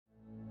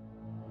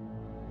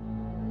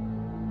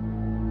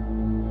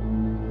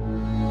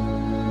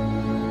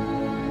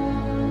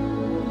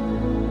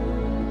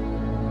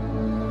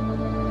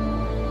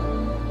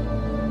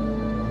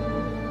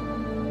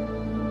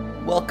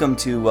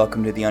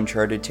Welcome to the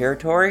Uncharted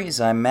Territories.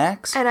 I'm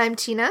Max. And I'm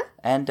Tina.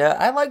 And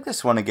I like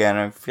this one again.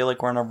 I feel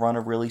like we're on a run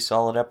of really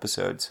solid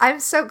episodes. I'm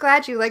so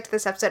glad you liked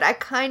this episode. I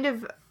kind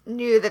of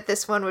knew that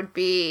this one would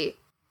be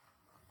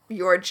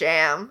your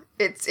jam.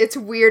 It's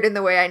weird in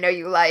the way I know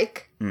you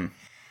like.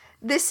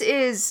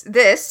 This,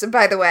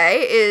 by the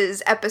way,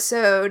 is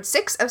episode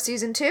 6 of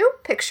season 2,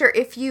 Picture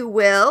If You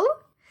Will,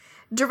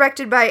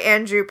 directed by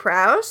Andrew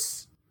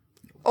Prouse,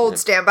 old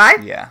standby.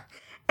 Yeah.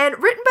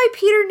 And written by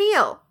Peter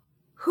Neal,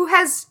 who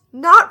has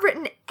not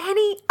written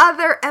any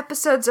other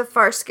episodes of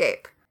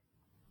Farscape.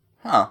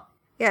 Huh.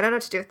 Yeah, I don't know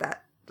what to do with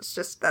that. It's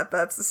just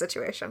that's the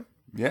situation.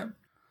 Yeah.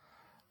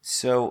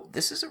 So,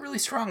 this is a really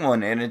strong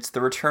one, and it's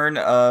the return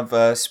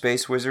of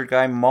space wizard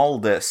guy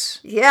Maldus.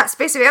 Yeah,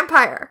 space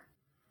vampire.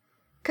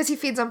 Because he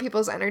feeds on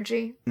people's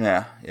energy.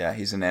 Yeah,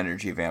 he's an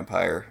energy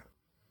vampire.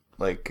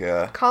 Like,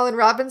 Colin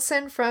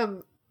Robinson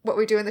from What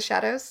We Do in the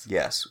Shadows?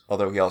 Yes,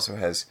 although he also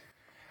has...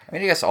 I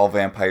guess all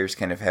vampires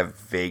kind of have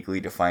vaguely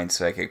defined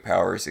psychic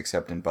powers,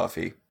 except in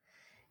Buffy.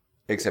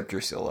 Except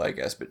Drusilla, I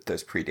guess, but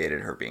those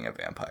predated her being a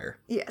vampire.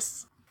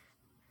 Yes.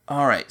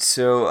 Alright,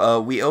 so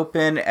we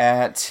open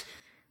at,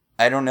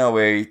 I don't know,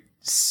 a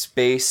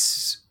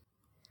space,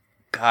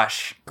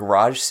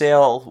 garage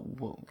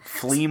sale,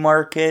 flea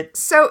market.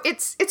 So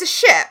it's a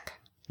ship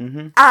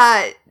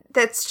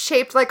that's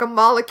shaped like a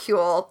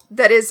molecule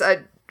that is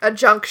a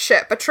junk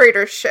ship, a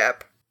trader's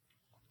ship.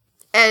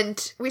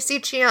 And we see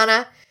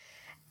Chiana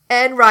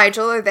and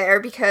Rigel are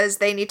there because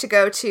they need to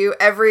go to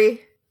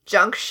every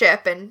junk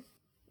ship and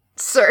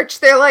search.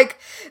 They're like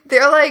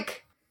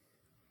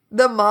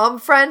the mom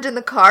friend in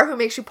the car who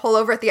makes you pull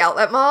over at the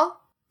outlet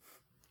mall.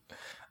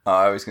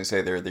 I was gonna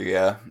say they're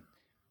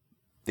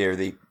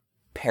the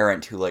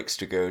parent who likes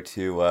to go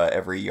to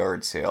every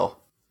yard sale.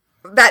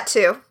 That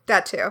too.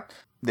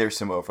 There's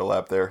some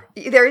overlap there.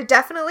 There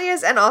definitely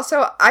is, and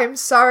also, I'm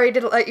sorry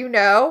to let you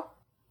know,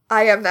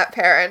 I am that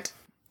parent.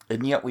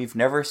 And yet we've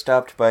never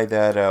stopped by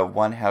that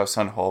one house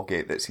on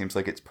Holgate that seems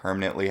like it's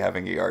permanently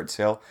having a yard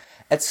sale.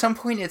 At some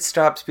point it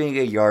stops being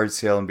a yard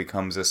sale and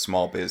becomes a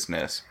small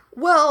business.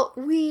 Well,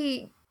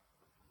 we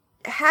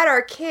had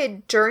our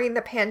kid during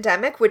the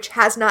pandemic, which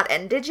has not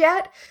ended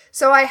yet,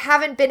 so I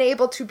haven't been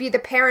able to be the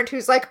parent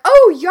who's like,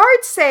 oh,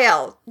 yard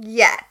sale,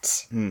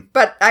 yet.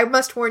 But I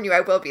must warn you,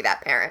 I will be that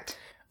parent.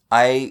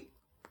 I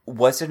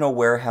wasn't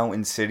aware how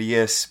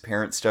insidious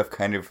parent stuff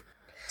kind of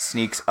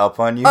sneaks up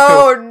on you.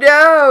 Oh,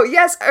 no.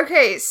 Yes,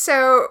 okay,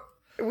 so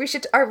we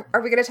should... Are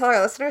we going to tell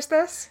our listeners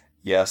this?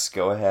 Yes,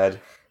 go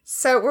ahead.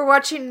 So we're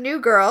watching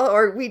New Girl,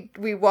 or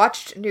we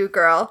watched New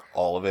Girl.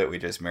 All of it, we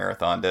just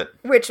marathoned it.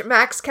 Which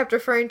Max kept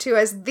referring to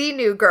as the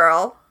New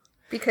Girl,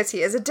 because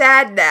he is a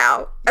dad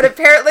now. And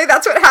apparently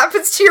that's what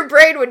happens to your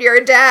brain when you're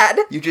a dad.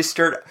 You just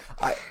start...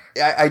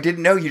 I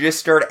didn't know, you just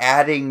start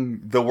adding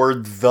the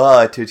word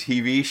 "the" to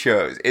TV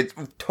shows. It's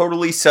a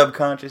totally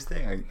subconscious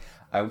thing.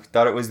 I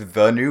thought it was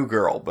The New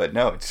Girl, but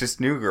no, it's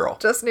just New Girl.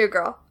 Just New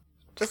Girl.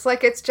 Just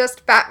like it's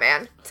just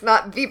Batman. It's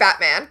not the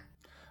Batman.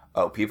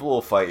 Oh, people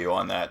will fight you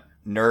on that.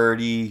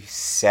 Nerdy,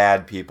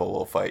 sad people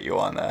will fight you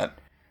on that.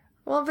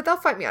 Well, but they'll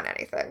fight me on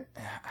anything.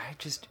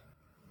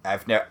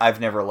 I've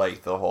never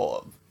liked the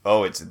whole,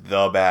 it's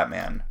the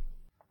Batman.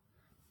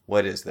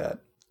 What is that?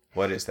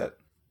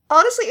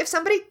 Honestly, if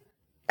somebody...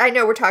 I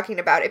know we're talking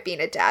about it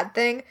being a dad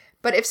thing,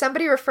 but if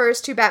somebody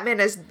refers to Batman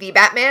as the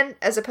Batman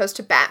as opposed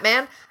to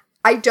Batman,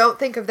 I don't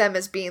think of them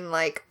as being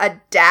like a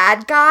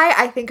dad guy.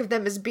 I think of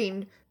them as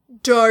being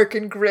dark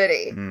and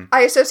gritty.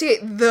 I associate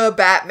the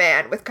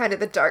Batman with kind of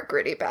the dark,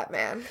 gritty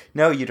Batman.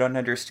 No, you don't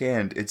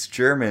understand. It's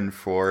German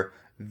for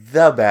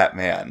the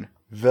Batman.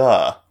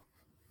 The.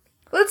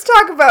 Let's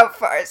talk about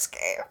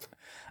Farscape.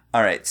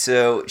 Alright,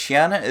 so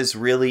Chiana is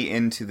really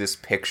into this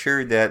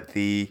picture that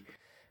the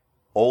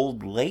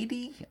old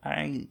lady?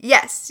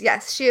 Yes,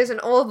 she is an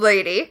old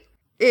lady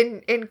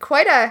in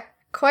quite a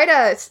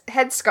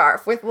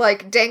headscarf with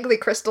like dangly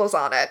crystals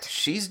on it.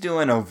 She's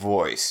doing a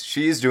voice.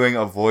 She's doing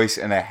a voice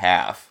and a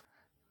half.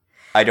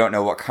 I don't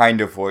know what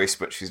kind of voice,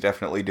 but she's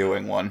definitely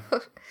doing one.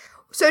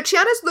 So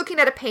Chiana's looking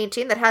at a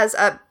painting that has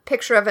a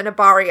picture of an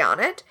Abari on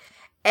it,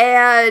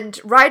 and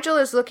Rigel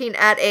is looking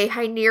at a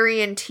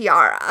Hynerian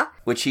tiara.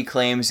 Which he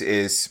claims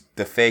is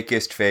the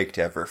fakest faked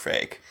ever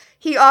fake.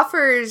 He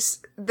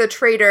offers the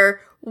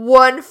trader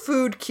 1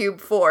 food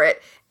cube for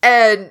it,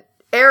 and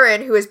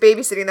Aaron, who is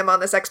babysitting them on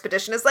this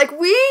expedition, is like,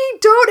 we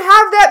don't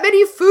have that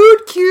many food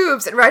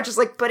cubes. And Rigel's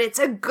like, but it's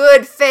a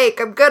good fake.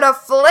 I'm gonna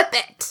flip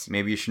it.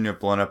 Maybe you shouldn't have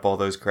blown up all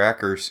those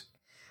crackers.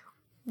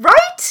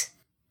 Right?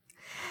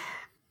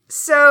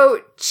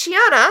 So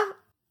Chiana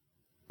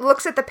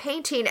looks at the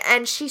painting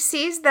and she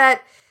sees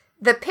that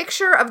the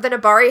picture of the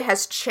Nabari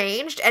has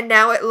changed and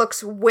now it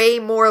looks way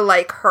more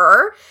like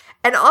her.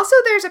 And also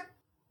there's a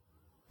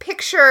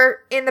picture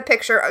in the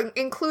picture,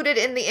 included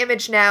in the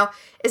image now,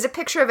 is a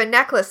picture of a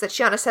necklace that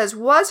Chiana says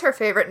was her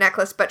favorite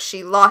necklace, but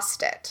she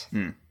lost it.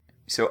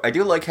 So I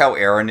do like how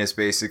Aaron is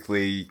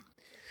basically...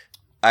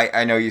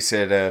 I know you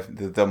said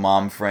the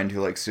mom friend who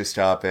likes to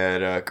stop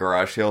at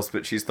garage sales,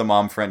 but she's the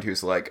mom friend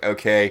who's like,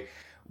 okay,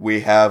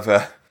 we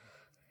have...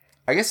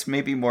 I guess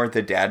maybe more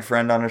the dad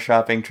friend on a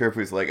shopping trip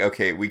who's like,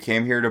 okay, we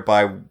came here to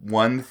buy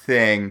one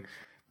thing.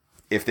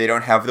 If they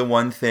don't have the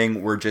one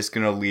thing, we're just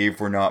going to leave.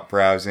 We're not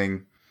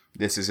browsing.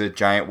 This is a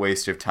giant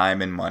waste of time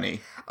and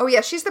money. Oh,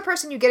 yeah, she's the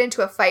person you get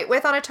into a fight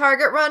with on a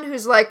Target run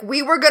who's like,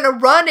 we were going to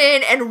run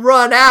in and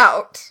run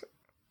out.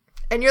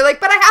 And you're like,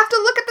 but I have to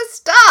look at the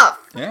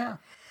stuff. Yeah.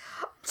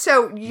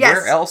 So, yes.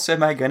 Where else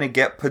am I going to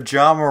get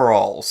pajama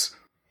rolls?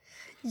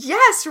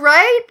 Yes,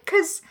 right?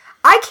 Because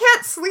I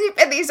can't sleep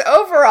in these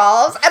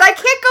overalls and I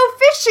can't go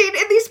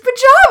fishing in these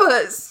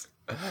pajamas.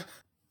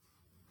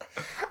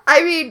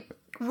 I mean,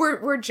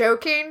 we're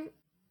joking.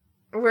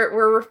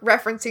 We're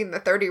referencing the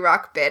 30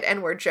 Rock bit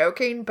and we're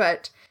joking,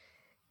 but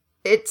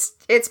it's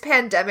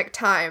pandemic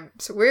time.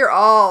 So we're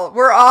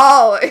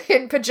all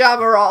in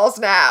pajama rolls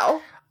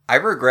now. I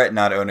regret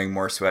not owning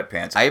more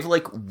sweatpants. I have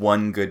like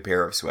one good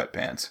pair of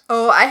sweatpants.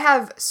 Oh, I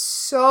have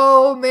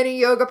so many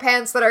yoga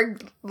pants that are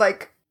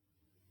like,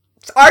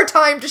 it's our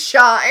time to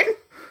shine.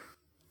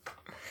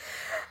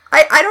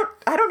 I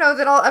don't know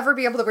that I'll ever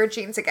be able to wear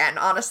jeans again,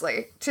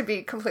 honestly, to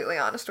be completely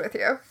honest with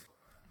you.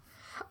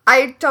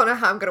 I don't know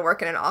how I'm going to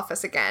work in an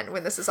office again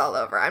when this is all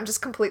over. I'm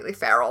just completely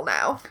feral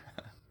now.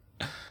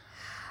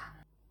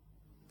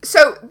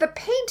 So, the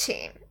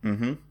painting.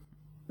 Mm-hmm.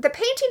 The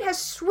painting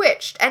has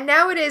switched, and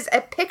now it is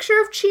a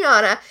picture of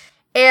Chiana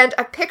and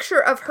a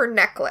picture of her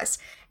necklace.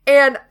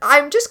 And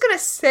I'm just going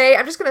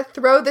to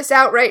throw this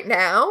out right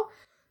now.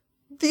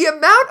 The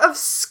amount of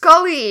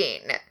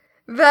scullying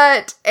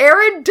that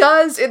Erin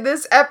does in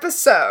this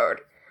episode,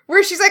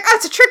 where she's like, oh,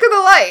 it's a trick of the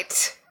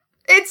light.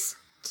 It's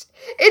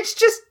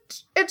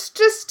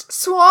just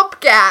swamp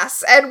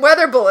gas and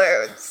weather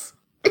balloons,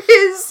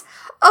 is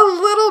a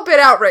little bit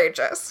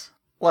outrageous.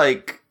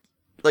 Like,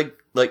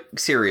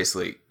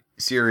 seriously,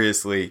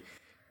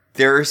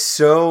 there is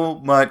so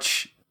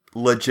much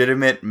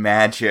legitimate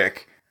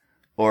magic,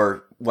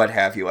 or what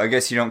have you. I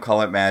guess you don't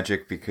call it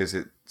magic because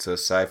it's a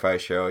sci-fi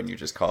show and you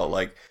just call it,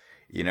 like,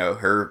 you know,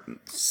 her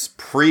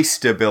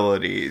priest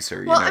abilities.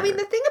 Or, I mean,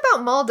 the thing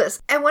about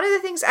Maldus, and one of the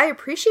things I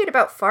appreciate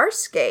about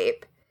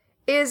Farscape,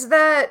 is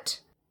that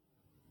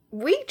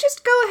we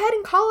just go ahead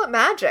and call it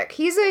magic.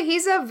 He's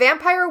a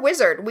vampire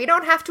wizard. We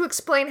don't have to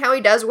explain how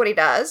he does what he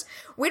does.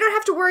 We don't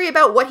have to worry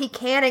about what he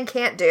can and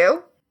can't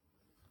do.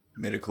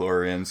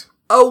 Midichlorians.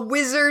 A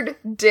wizard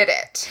did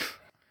it.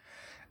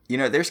 You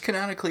know, there's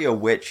canonically a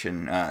witch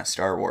in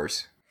Star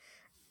Wars.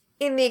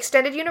 In the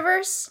extended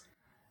universe?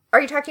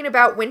 Are you talking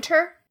about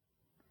Winter?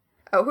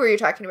 Oh, who are you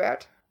talking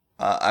about?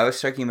 I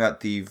was talking about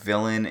the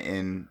villain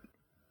in,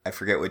 I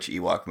forget which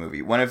Ewok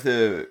movie. One of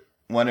the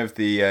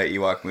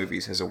Ewok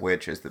movies has a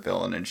witch as the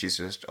villain, and she's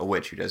just a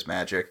witch who does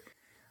magic.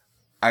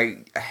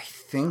 I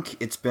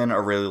think it's been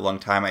a really long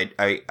time.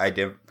 I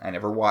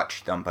never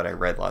watched them, but I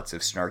read lots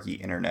of snarky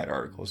internet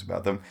articles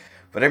about them.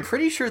 But I'm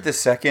pretty sure the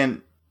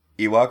second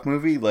Ewok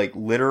movie, like,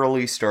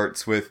 literally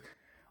starts with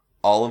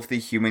all of the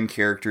human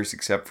characters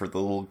except for the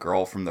little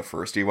girl from the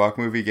first Ewok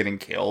movie getting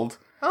killed.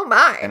 Oh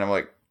my. And I'm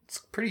like, it's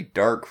pretty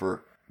dark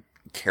for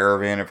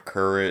Caravan of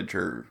Courage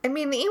or... I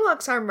mean, the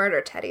Ewoks are murder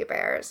teddy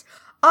bears.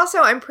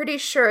 Also, I'm pretty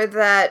sure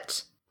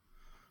that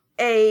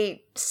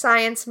a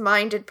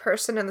science-minded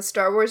person in the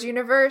Star Wars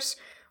universe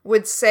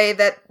would say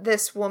that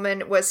this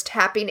woman was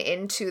tapping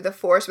into the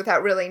Force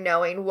without really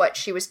knowing what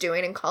she was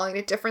doing and calling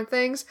it different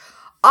things.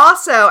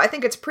 Also, I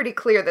think it's pretty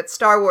clear that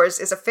Star Wars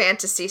is a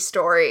fantasy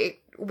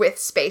story with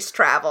space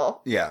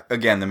travel. Yeah,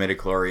 again, the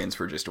midichlorians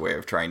were just a way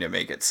of trying to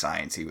make it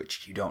sciencey,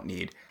 which you don't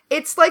need.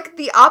 It's like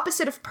the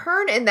opposite of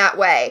Pern in that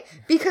way,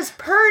 because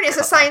Pern is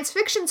a science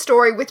fiction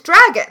story with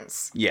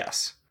dragons.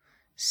 Yes.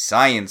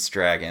 Science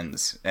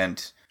dragons,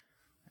 and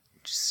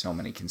just so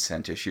many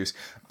consent issues.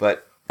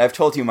 But I've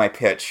told you my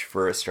pitch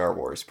for a Star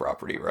Wars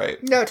property, right?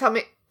 No, tell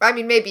me. I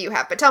mean, maybe you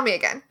have, but tell me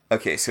again.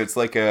 Okay, so it's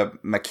like a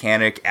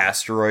mechanic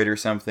asteroid or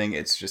something.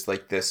 It's just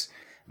like this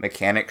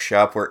mechanic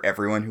shop where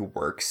everyone who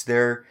works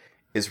there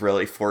is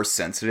really Force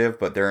sensitive,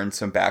 but they're in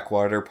some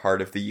backwater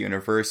part of the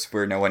universe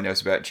where no one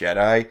knows about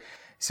Jedi.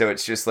 So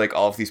it's just like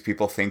all of these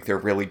people think they're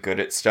really good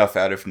at stuff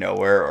out of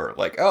nowhere, or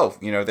like, oh,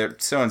 you know, they're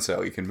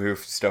so-and-so, you can move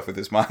stuff with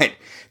his mind.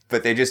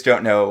 But they just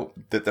don't know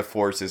that the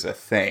Force is a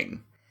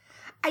thing.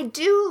 I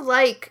do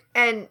like,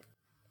 and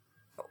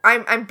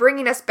I'm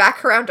bringing us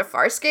back around to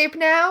Farscape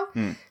now,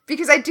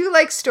 because I do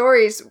like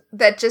stories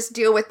that just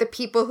deal with the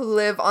people who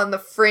live on the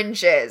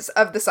fringes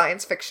of the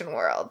science fiction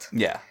world.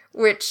 Yeah.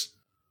 Which,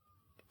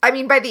 I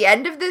mean, by the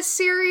end of this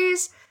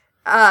series,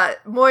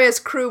 Moya's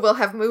crew will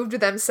have moved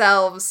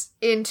themselves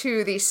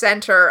into the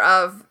center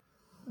of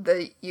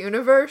the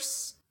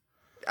universe,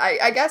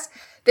 I guess.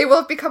 They will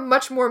have become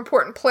much more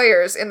important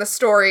players in the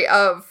story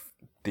of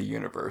the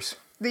universe.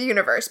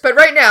 But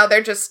right now,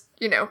 they're just,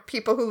 you know,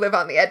 people who live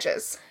on the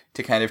edges.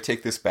 To kind of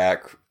take this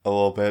back a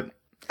little bit,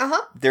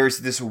 there's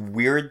this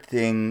weird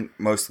thing,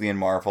 mostly in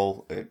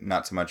Marvel,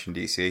 not so much in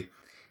DC,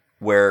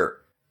 where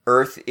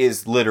Earth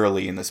is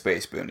literally in the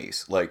space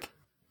boonies. Like,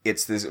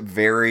 it's this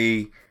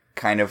very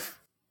kind of...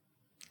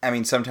 I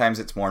mean, sometimes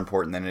it's more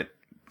important than it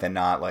than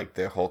not. Like,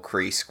 the whole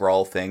Kree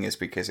Skrull thing is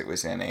because it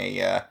was in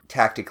a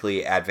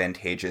tactically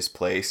advantageous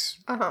place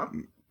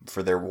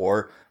for their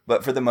war.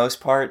 But for the most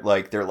part,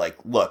 like, they're like,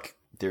 look,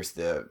 there's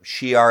the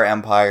Shi'ar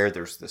Empire,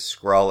 there's the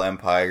Skrull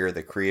Empire,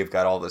 the Kree have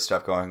got all this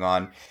stuff going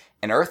on,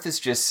 and Earth is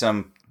just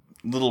some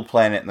little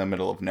planet in the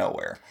middle of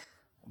nowhere.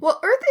 Well,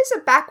 Earth is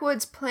a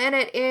backwoods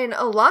planet in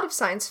a lot of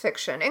science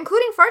fiction,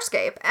 including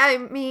Farscape. I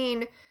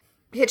mean,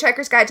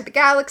 Hitchhiker's Guide to the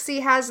Galaxy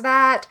has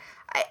that.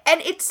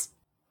 And it's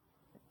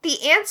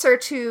the answer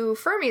to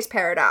Fermi's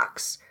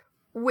paradox,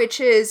 which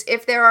is,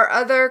 if there are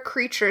other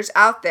creatures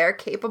out there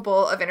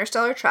capable of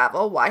interstellar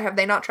travel, why have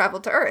they not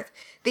traveled to Earth?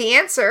 The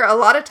answer, a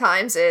lot of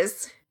times,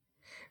 is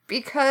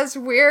because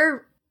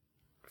we're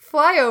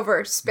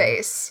flyover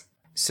space.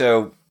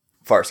 So,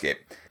 Farscape.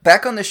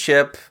 Back on the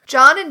ship.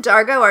 John and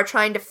Dargo are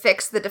trying to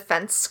fix the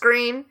defense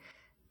screen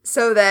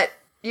so that,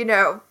 you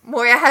know,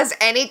 Moya has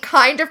any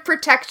kind of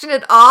protection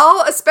at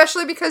all,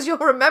 especially because you'll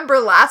remember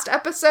last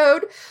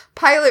episode,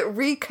 Pilot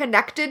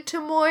reconnected to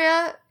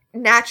Moya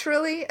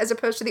naturally, as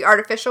opposed to the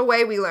artificial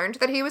way we learned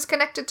that he was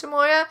connected to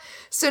Moya.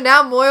 So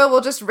now Moya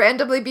will just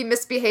randomly be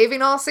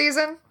misbehaving all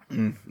season.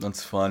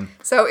 That's fun.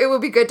 So it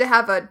would be good to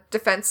have a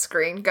defense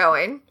screen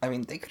going. I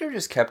mean, they could have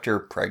just kept her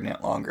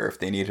pregnant longer if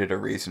they needed a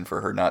reason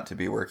for her not to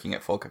be working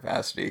at full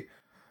capacity.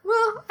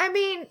 Well, I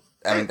mean,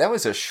 that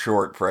was a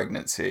short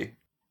pregnancy.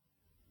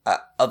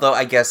 Although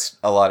I guess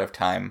a lot of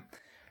time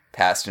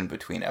passed in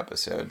between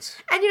episodes.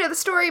 And, you know, the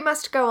story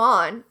must go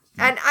on.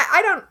 And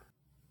I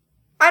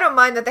don't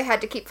mind that they had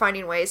to keep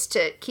finding ways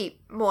to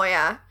keep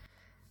Moya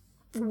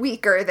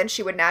weaker than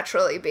she would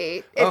naturally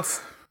be.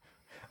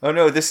 Oh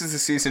no, this is a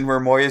season where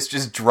Moya's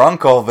just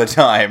drunk all the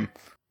time.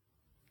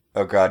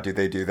 Oh god, do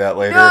they do that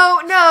later?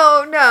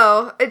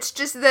 No. It's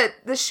just that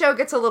the show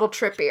gets a little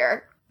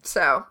trippier.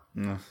 So.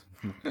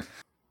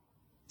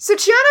 So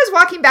Chiana's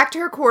walking back to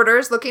her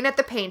quarters looking at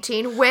the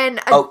painting when...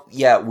 Oh,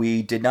 yeah,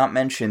 we did not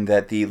mention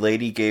that the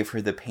lady gave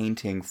her the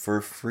painting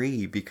for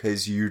free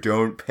because you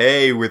don't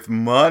pay with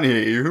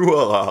money.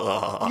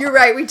 You're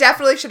right, we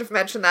definitely should have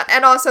mentioned that.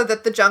 And also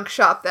that the junk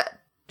shop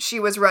that she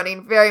was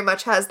running very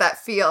much has that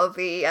feel,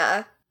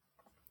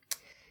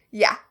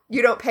 yeah,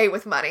 you don't pay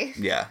with money.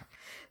 Yeah.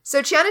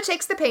 So Chiana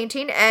takes the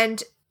painting,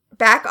 and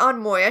back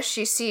on Moya,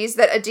 she sees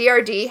that a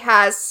DRD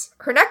has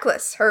her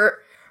necklace, her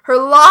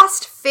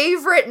lost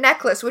favorite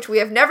necklace, which we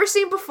have never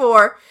seen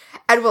before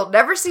and will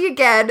never see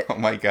again. Oh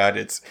my god,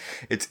 it's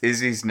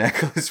Izzy's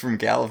necklace from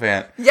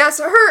Gallivant. Yes,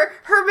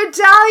 her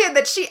medallion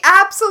that she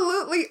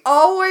absolutely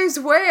always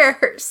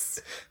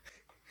wears.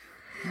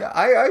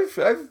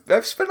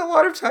 I've spent a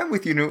lot of time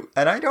with you,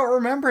 and I don't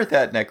remember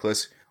that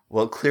necklace.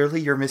 Well,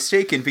 clearly you're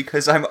mistaken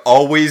because I'm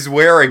always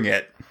wearing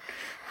it.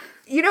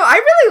 You know, I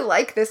really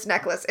like this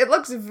necklace. It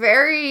looks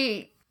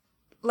very,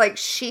 like,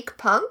 chic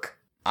punk.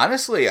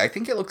 Honestly, I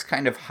think it looks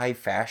kind of high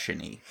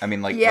fashion-y. I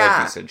mean, like you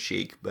said,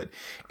 chic, but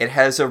it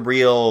has a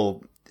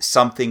real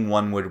something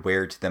one would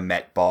wear to the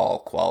Met Ball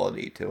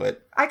quality to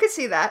it. I could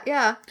see that,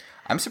 yeah.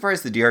 I'm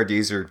surprised the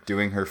DRDs are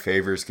doing her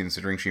favors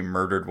considering she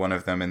murdered one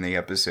of them in the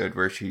episode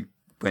where she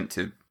went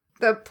to...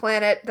 The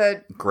planet,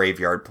 the...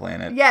 Graveyard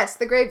Planet. Yes,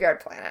 the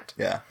Graveyard Planet.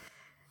 Yeah.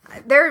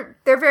 They're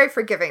very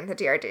forgiving, the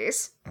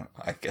DRDs.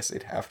 I guess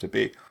they'd have to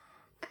be.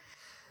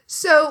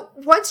 So,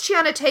 once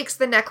Chiana takes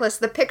the necklace,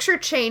 the picture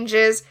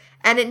changes,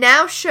 and it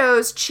now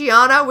shows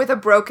Chiana with a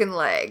broken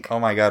leg. Oh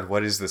my god,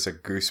 what is this, a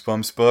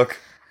Goosebumps book?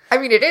 I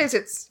mean, it is.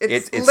 It's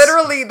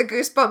literally the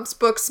Goosebumps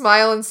book,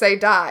 Smile and Say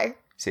Die.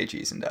 Say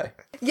cheese and die.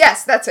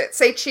 Yes, that's it.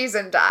 Say cheese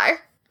and die.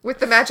 With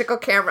the magical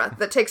camera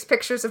that takes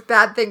pictures of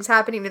bad things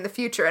happening in the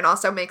future and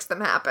also makes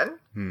them happen.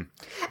 And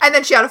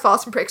then Chiana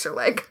falls and breaks her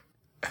leg.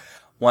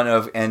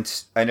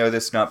 And I know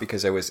this not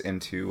because I was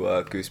into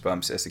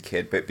Goosebumps as a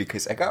kid, but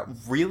because I got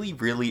really,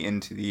 really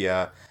into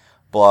the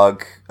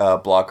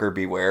Blogger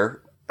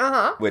Beware,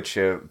 which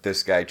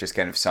this guy just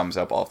kind of sums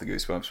up all the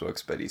Goosebumps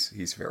books, but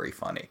he's very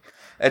funny.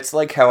 It's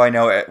like how I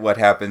know what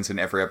happens in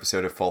every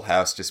episode of Full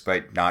House,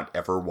 despite not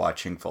ever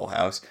watching Full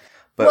House.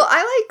 But, well,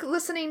 I like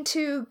listening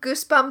to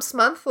Goosebumps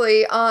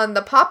Monthly on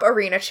the Pop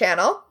Arena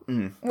channel,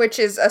 which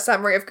is a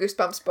summary of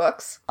Goosebumps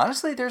books.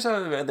 Honestly, there's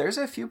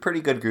a few pretty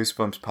good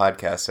Goosebumps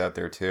podcasts out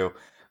there, too.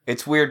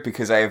 It's weird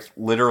because I have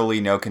literally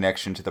no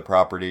connection to the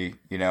property,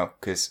 you know,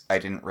 because I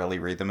didn't really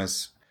read them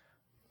as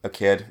a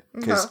kid.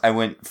 Because I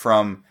went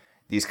from,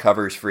 these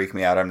covers freak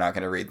me out, I'm not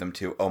going to read them,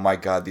 to, oh my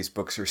god, these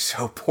books are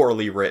so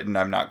poorly written,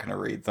 I'm not going to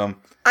read them.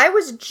 I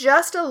was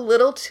just a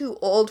little too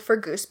old for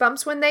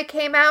Goosebumps when they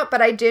came out,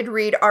 but I did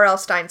read R.L.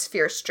 Stein's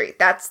Fear Street.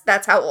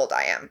 That's how old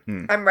I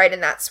am. I'm right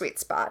in that sweet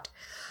spot.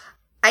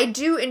 I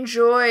do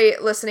enjoy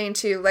listening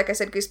to, like I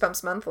said,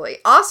 Goosebumps Monthly.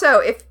 Also,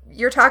 if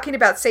you're talking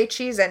about Say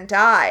Cheese and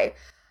Die,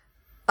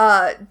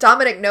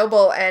 Dominic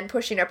Noble and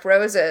Pushing Up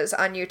Roses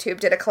on YouTube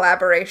did a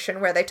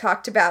collaboration where they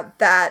talked about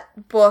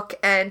that book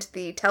and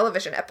the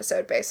television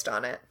episode based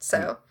on it.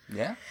 So,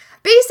 yeah.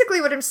 Basically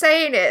what I'm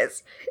saying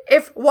is,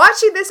 if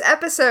watching this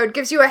episode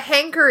gives you a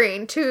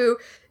hankering to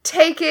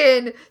take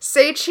in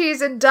Say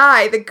Cheese and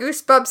Die, the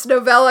Goosebumps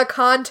novella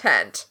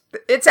content,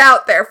 it's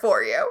out there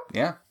for you.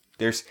 Yeah.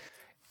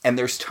 And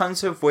there's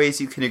tons of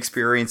ways you can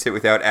experience it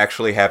without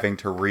actually having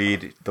to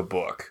read the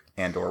book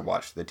and or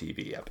watch the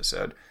TV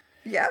episode.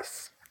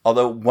 Yes.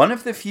 Although one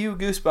of the few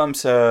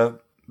Goosebumps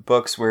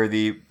books where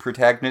the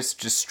protagonists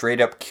just straight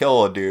up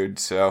kill a dude,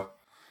 so,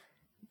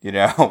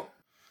 yeah.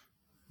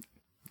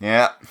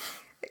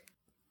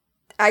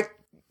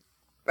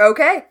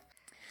 Okay.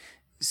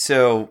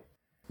 So,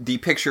 the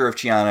picture of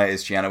Chiana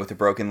is Chiana with a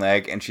broken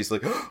leg, and she's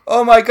like,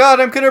 oh my god,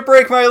 I'm gonna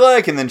break my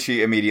leg! And then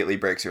she immediately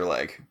breaks her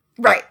leg.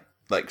 Right.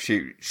 Like,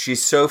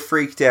 she's so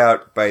freaked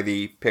out by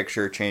the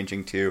picture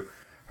changing to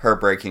her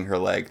breaking her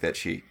leg that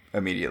she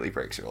immediately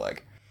breaks her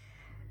leg.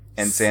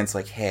 And Zan's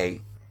like,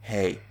 hey,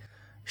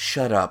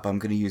 shut up, I'm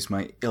gonna use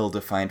my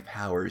ill-defined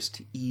powers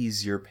to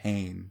ease your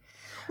pain.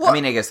 Well, I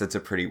mean, I guess that's a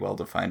pretty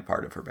well-defined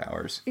part of her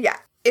powers. Yeah.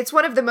 It's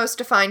one of the most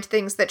defined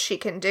things that she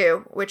can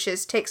do, which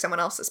is take someone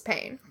else's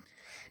pain.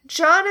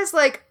 John is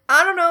like,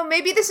 I don't know,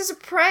 maybe this is a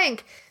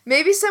prank.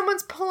 Maybe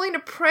someone's pulling a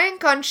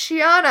prank on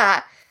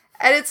Chiana.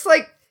 And it's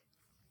like,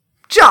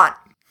 John,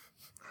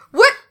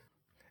 what?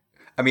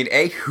 I mean,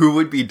 A, who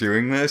would be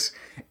doing this?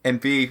 And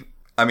B,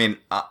 I mean,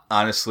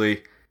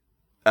 honestly,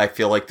 I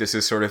feel like this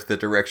is sort of the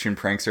direction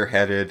pranks are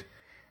headed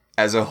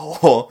as a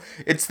whole.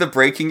 It's the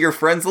breaking your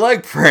friend's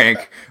leg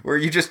prank, where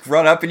you just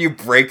run up and you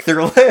break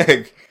their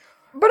leg.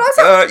 But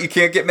also, you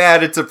can't get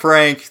mad, it's a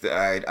prank.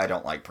 I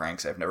don't like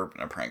pranks. I've never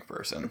been a prank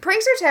person.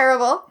 Pranks are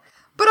terrible.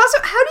 But also,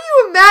 how do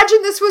you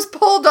imagine this was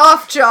pulled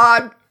off,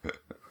 John?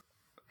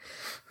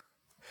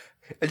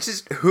 It's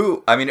just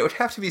who? I mean, it would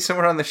have to be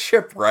someone on the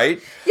ship,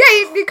 right? Yeah,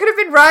 it could have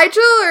been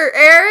Rigel or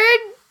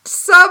Aaron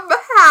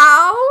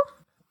somehow.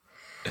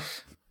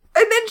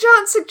 And then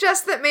John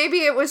suggests that maybe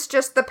it was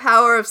just the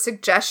power of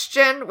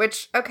suggestion,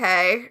 which,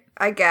 okay,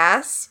 I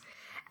guess.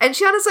 And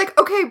Chiana's like,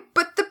 okay,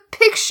 but the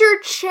picture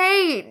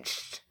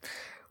changed.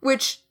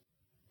 Which,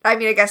 I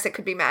mean, I guess it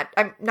could be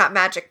not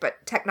magic,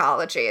 but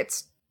technology.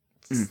 It's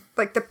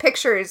like the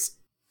picture is,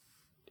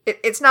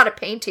 it's not a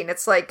painting.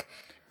 It's like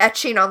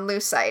etching on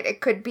lucite.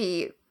 It could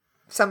be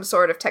some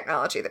sort of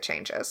technology that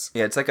changes.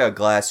 Yeah, it's like a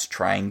glass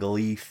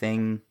triangle-y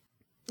thing.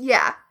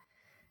 Yeah.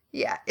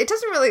 Yeah. It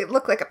doesn't really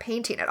look like a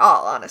painting at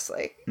all,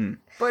 honestly.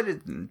 But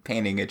it's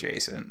painting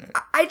adjacent.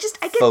 I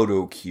get...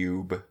 Photo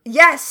cube.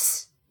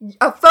 Yes!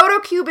 A photo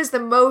cube is the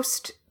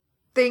most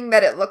thing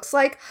that it looks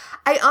like.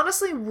 I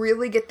honestly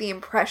really get the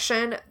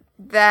impression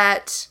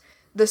that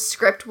the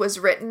script was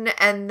written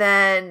and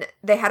then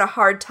they had a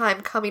hard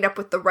time coming up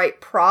with the right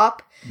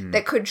prop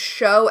that could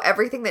show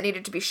everything that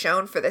needed to be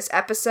shown for this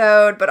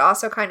episode, but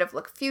also kind of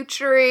look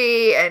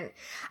future-y. And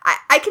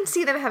I can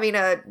see them having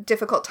a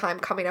difficult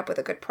time coming up with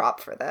a good prop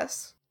for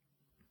this.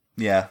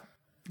 Yeah.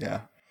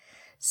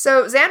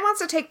 So Zan wants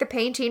to take the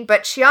painting,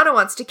 but Chiana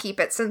wants to keep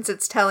it since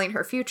it's telling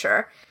her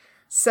future.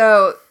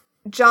 So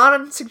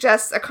John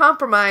suggests a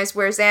compromise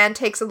where Zan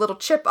takes a little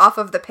chip off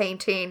of the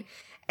painting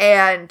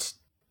and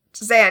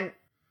Zan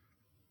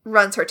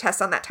runs her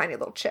tests on that tiny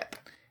little chip.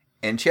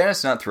 And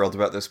Chiana's not thrilled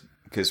about this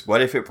because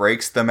what if it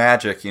breaks the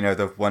magic,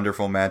 the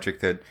wonderful magic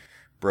that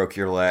broke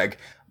your leg?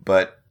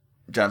 But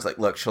John's like,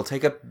 look, she'll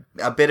take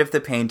a bit of the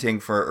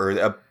painting or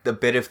a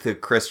bit of the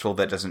crystal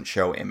that doesn't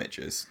show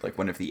images, like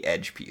one of the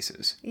edge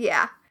pieces.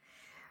 Yeah.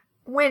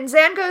 When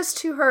Zan goes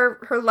to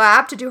her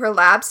lab to do her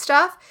lab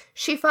stuff,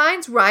 she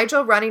finds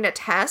Rigel running a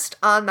test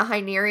on the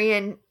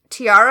Hynerian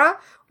tiara,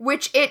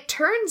 which it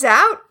turns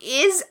out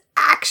is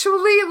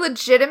actually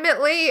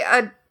legitimately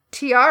a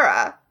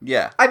tiara.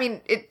 Yeah. I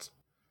mean,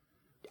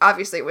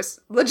 obviously it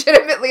was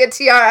legitimately a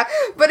tiara,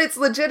 but it's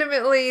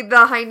legitimately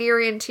the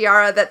Hynerian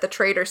tiara that the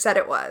traitor said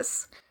it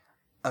was.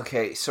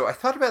 Okay, so I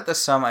thought about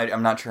this some.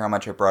 I'm not sure how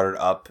much I brought it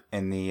up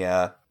in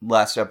the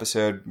last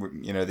episode,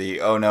 the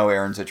oh no,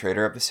 Aaron's a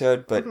traitor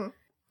episode, but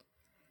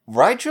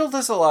Rigel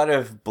does a lot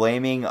of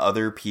blaming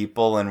other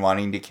people and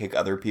wanting to kick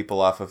other people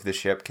off of the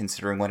ship,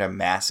 considering what a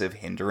massive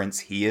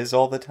hindrance he is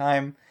all the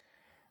time.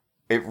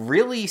 It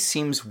really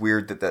seems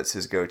weird that that's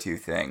his go-to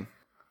thing.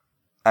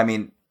 I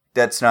mean,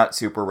 that's not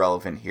super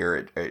relevant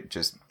here. It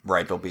just,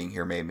 Rigel being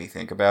here made me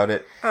think about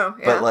it. Oh,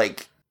 yeah.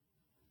 But,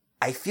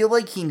 I feel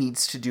like he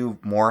needs to do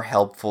more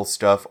helpful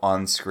stuff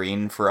on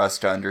screen for us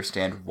to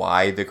understand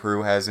why the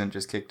crew hasn't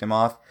just kicked him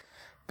off.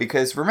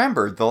 Because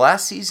remember, the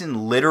last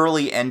season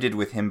literally ended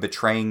with him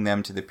betraying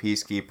them to the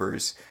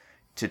Peacekeepers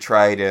to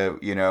try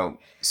to,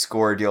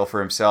 score a deal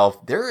for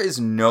himself. There is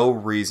no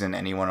reason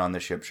anyone on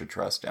the ship should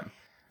trust him.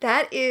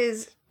 That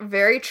is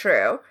very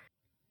true.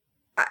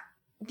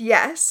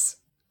 Yes.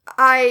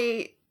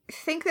 I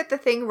think that the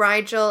thing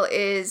Rigel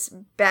is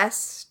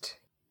best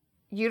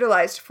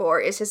utilized for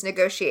is his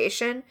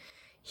negotiation.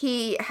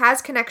 He has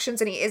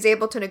connections and he is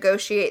able to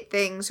negotiate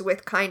things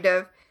with kind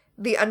of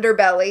the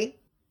underbelly,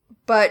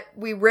 but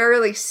we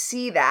rarely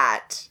see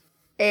that,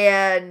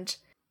 and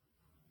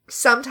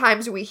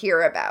sometimes we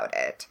hear about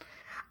it.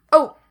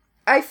 Oh,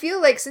 I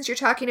feel like since you're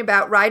talking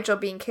about Rigel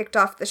being kicked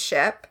off the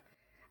ship,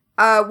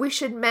 we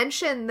should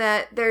mention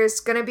that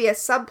there's going to be a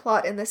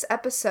subplot in this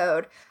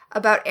episode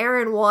about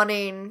Aaron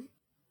wanting,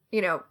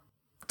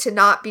 to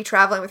not be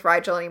traveling with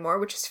Rigel anymore,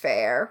 which is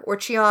fair, or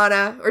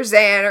Chiana, or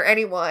Zan, or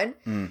anyone.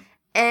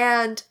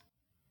 And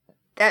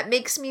that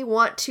makes me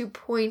want to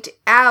point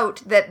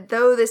out that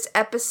though this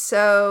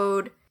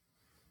episode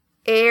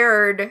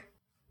aired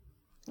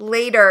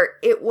later,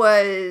 it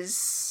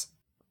was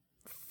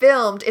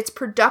filmed. Its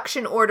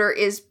production order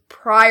is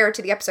prior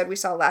to the episode we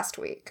saw last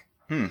week.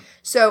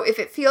 So if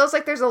it feels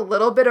like there's a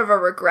little bit of a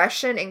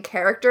regression in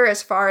character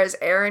as far as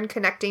Aaron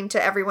connecting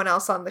to everyone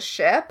else on the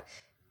ship,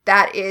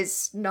 that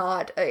is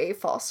not a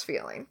false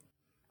feeling.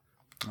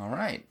 All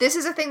right. This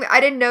is a thing that I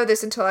didn't know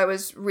this until I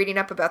was reading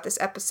up about this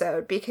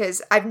episode,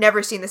 because I've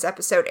never seen this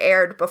episode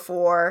aired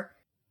before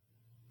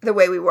The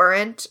Way We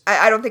Weren't.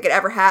 I don't think it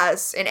ever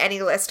has in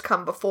any list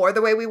come before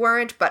The Way We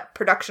Weren't, but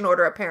production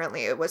order,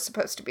 apparently it was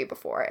supposed to be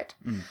before it.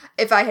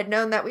 If I had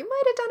known that, we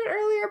might have done it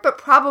earlier, but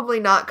probably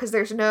not, because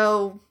there's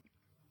no...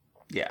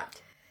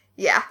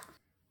 Yeah.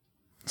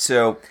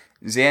 So,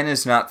 Zan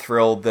is not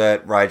thrilled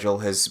that Rigel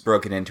has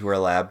broken into her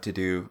lab to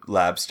do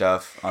lab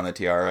stuff on the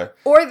Tiara.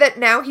 Or that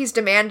now he's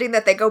demanding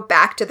that they go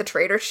back to the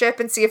trader ship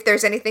and see if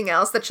there's anything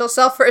else that she'll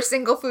sell for a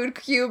single food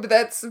cube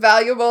that's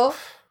valuable.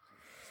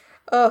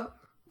 Oh,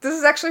 this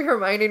is actually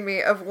reminding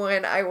me of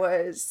when I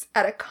was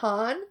at a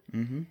con,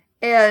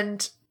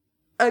 and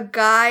a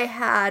guy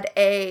had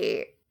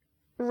a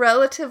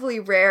relatively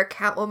rare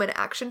Catwoman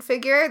action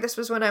figure. This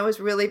was when I was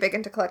really big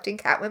into collecting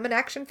Catwoman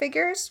action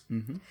figures.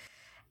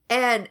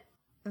 And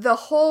the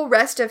whole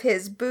rest of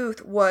his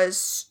booth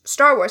was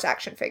Star Wars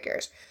action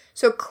figures.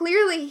 So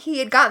clearly he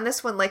had gotten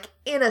this one like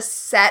in a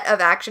set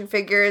of action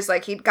figures.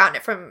 Like he'd gotten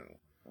it from,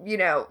 you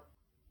know,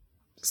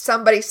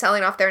 somebody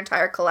selling off their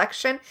entire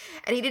collection.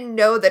 And he didn't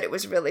know that it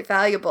was really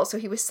valuable. So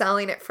he was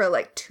selling it for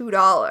like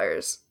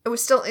 $2. It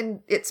was still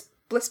in its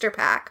blister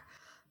pack.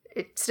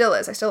 It still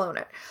is. I still own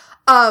it.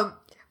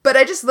 But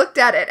I just looked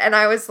at it and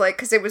I was like,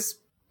 because it was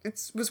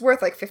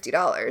worth like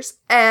 $50.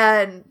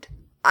 And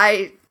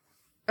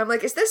I'm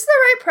like, is this the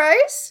right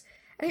price?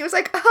 And he was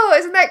like, oh,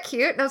 isn't that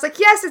cute? And I was like,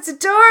 yes, it's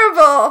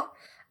adorable.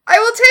 I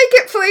will take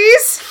it,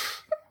 please.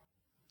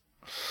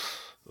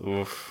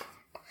 Oof.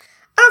 I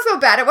don't feel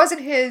bad. It wasn't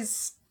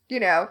his,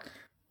 you know.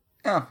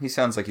 Oh, he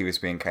sounds like he was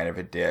being kind of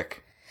a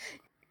dick.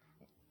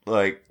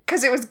 Like,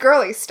 because it was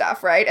girly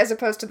stuff, right? As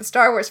opposed to the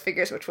Star Wars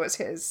figures, which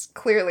was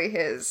clearly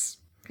his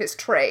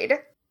trade.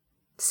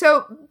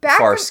 So back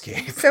in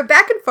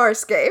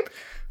Farscape,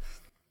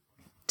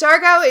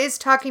 Dargo is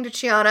talking to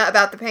Chiana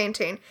about the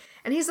painting,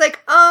 and he's like,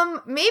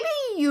 maybe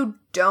you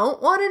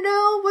don't want to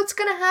know what's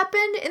going to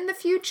happen in the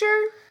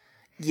future?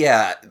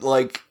 Yeah,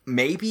 like,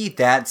 maybe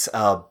that's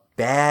a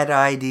bad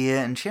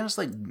idea. And Chiana's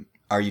like,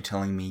 are you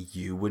telling me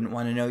you wouldn't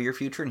want to know your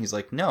future? And he's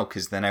like, no,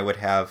 because then I would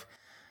have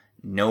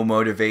no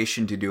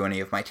motivation to do any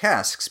of my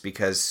tasks,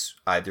 because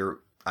either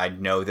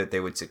I'd know that they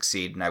would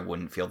succeed and I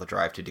wouldn't feel the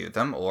drive to do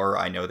them, or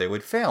I know they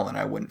would fail and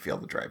I wouldn't feel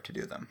the drive to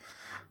do them,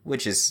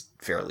 which is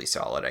fairly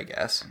solid, I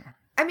guess.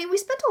 I mean, we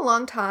spent a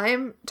long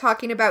time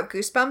talking about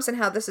Goosebumps and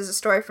how this is a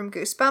story from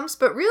Goosebumps,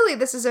 but really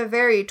this is a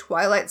very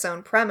Twilight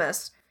Zone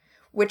premise,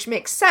 which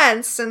makes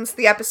sense since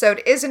the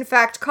episode is in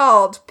fact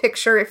called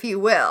Picture If You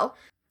Will.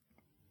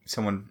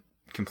 Someone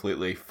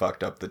completely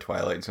fucked up the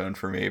Twilight Zone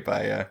for me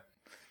by,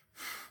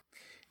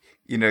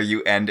 you know,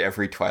 you end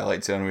every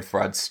Twilight Zone with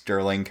Rod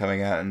Sterling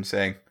coming out and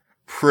saying,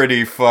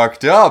 pretty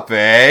fucked up,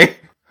 eh?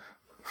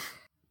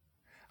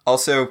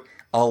 Also,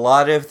 a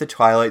lot of the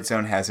Twilight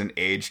Zone hasn't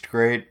aged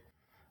great.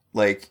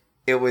 Like,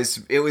 it was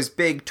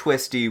big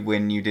twisty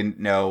when you didn't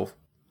know,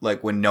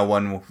 like, when no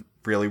one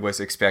really was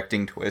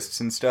expecting twists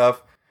and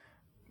stuff.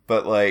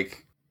 But,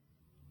 like,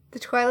 the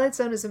Twilight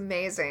Zone is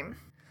amazing.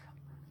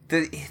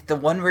 The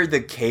one where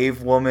the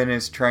cave woman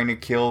is trying to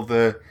kill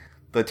the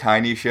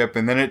tiny ship,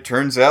 and then it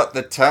turns out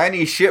the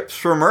tiny ship's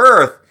from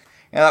Earth.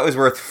 And that was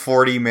worth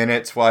 40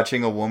 minutes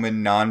watching a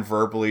woman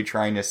non-verbally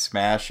trying to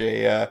smash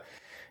a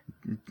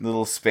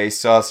little space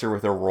saucer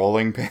with a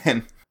rolling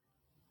pin.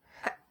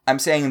 I'm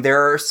saying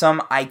there are some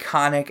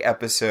iconic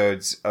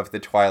episodes of the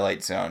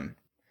Twilight Zone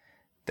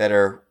that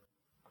are,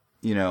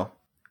 you know,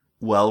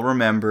 well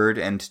remembered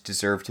and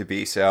deserve to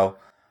be so.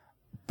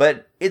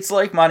 But it's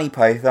like Monty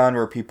Python,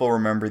 where people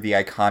remember the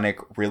iconic,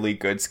 really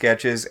good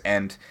sketches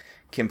and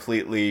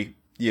completely,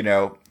 you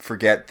know,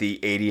 forget the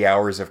 80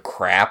 hours of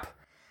crap.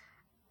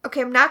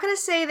 Okay, I'm not going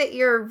to say that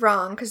you're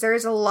wrong, because there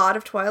is a lot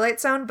of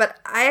Twilight Zone, but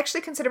I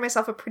actually consider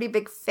myself a pretty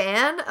big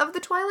fan of the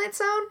Twilight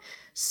Zone,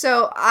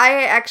 so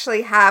I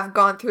actually have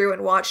gone through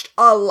and watched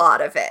a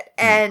lot of it,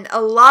 and a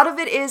lot of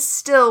it is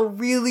still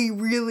really,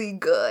 really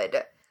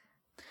good.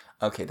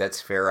 Okay, that's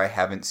fair. I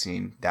haven't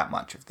seen that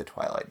much of the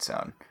Twilight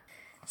Zone.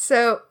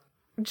 So,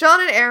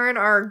 John and Aaron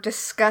are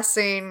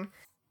discussing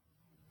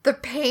the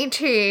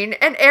painting,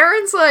 and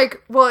Aaron's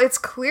like, well, it's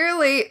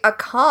clearly a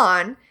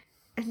con.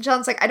 And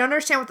John's like, I don't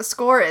understand what the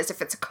score is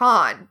if it's a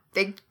con.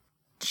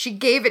 She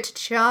gave it to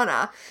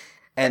Chiana.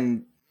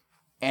 And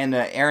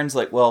Aaron's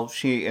like, well,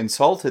 she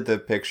insulted the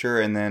picture,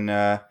 and then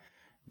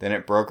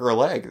it broke her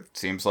leg. It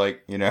seems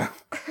like, you know,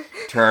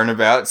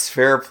 turnabout's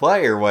fair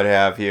play or what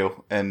have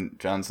you. And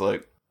John's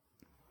like,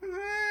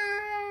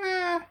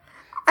 I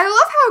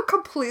love how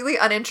completely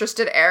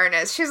uninterested Aaron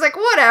is. She's like,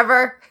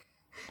 whatever.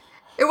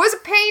 It was a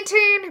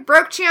painting. It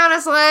broke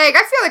Chiana's leg.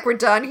 I feel like we're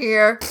done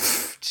here.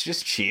 It's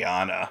just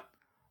Chiana.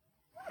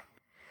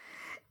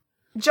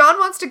 John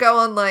wants to go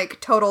on,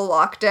 like, total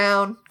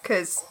lockdown,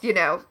 because, you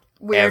know,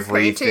 weird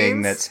Everything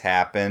paintings. that's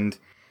happened.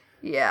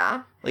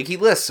 Yeah. Like, he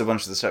lists a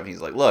bunch of the stuff, and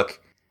he's like,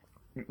 look,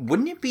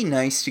 wouldn't it be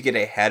nice to get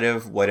ahead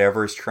of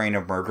whatever's trying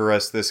to murder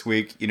us this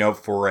week, you know,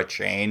 for a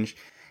change?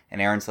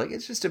 And Aaron's like,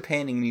 it's just a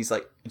painting. And he's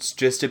like, it's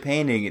just a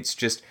painting. It's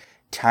just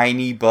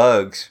tiny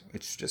bugs.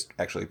 It's just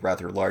actually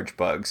rather large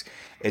bugs.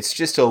 It's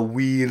just a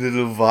wee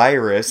little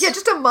virus. Yeah,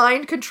 just a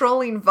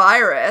mind-controlling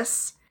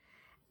virus.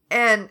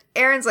 And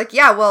Aaron's like,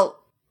 yeah, well,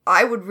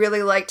 I would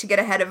really like to get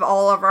ahead of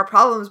all of our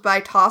problems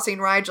by tossing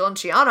Rigel and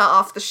Chiana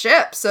off the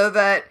ship so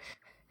that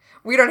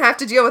we don't have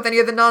to deal with any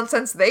of the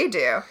nonsense they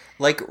do.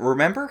 Like,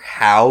 remember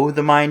how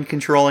the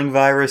mind-controlling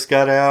virus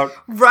got out?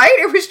 Right?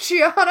 It was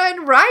Chiana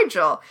and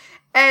Rigel.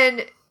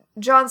 And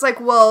John's like,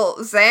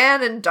 well,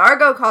 Zan and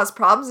Dargo cause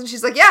problems. And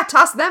she's like, yeah,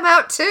 toss them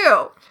out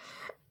too.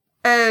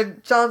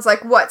 And John's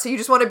like, what? So you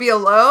just want to be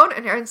alone?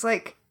 And Aaron's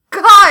like,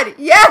 God,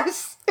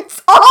 yes!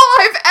 It's all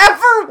I've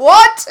ever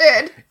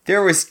wanted!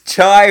 There was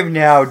time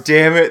now,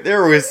 damn it.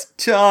 There was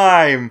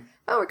time.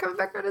 Oh, we're coming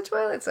back around to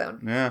Twilight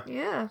Zone. Yeah.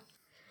 Yeah.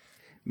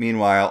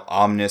 Meanwhile,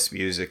 ominous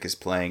music is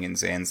playing in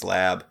Zan's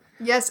lab.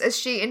 Yes, as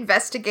she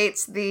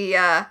investigates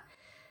the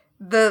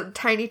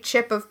tiny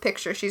chip of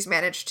picture she's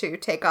managed to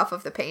take off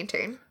of the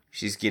painting.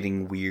 She's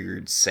getting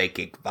weird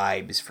psychic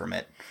vibes from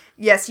it.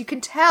 Yes, you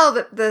can tell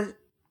that the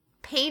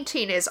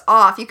painting is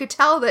off. You could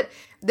tell that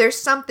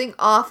there's something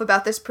off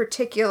about this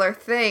particular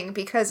thing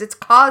because it's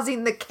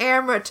causing the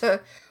camera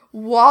to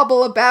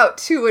wobble about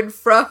to and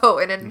fro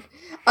in an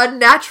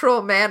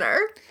unnatural manner.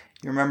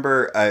 You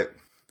remember,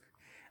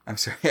 I'm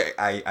sorry,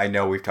 I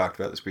know we've talked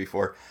about this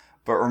before,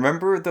 but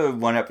remember the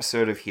one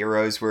episode of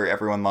Heroes where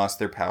everyone lost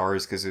their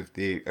powers because of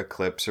the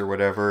eclipse or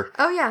whatever?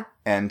 Oh, yeah.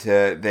 And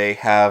they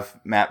have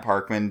Matt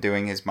Parkman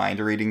doing his mind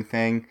reading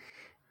thing,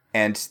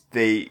 and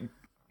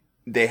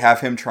they have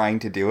him trying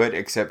to do it,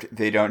 except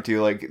they don't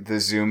do like the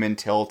zoom and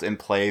tilt and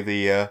play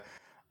the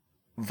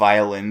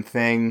violin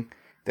thing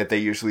that they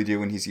usually do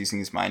when he's using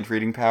his mind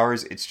reading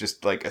powers. It's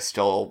just like a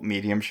still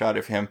medium shot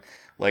of him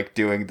like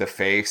doing the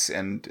face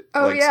and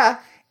yeah.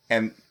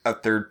 And a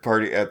third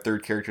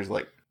character's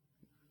like,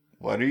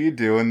 what are you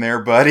doing there,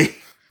 buddy?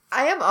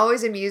 I am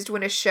always amused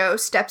when a show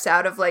steps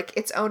out of like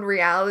its own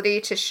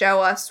reality to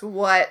show us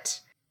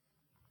what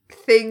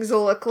things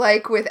look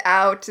like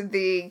without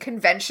the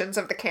conventions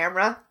of the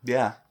camera.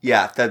 Yeah,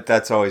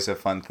 that's always a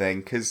fun thing,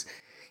 because,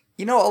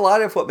 you know, a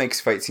lot of what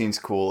makes fight scenes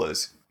cool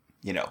is,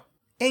 you know,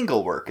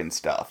 angle work and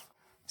stuff.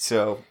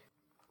 So,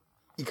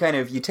 you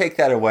take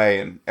that away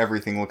and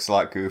everything looks a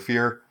lot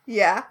goofier.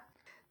 Yeah.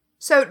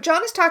 So,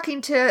 John is talking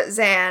to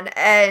Zan,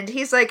 and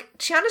he's like,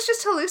 Chiana's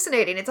just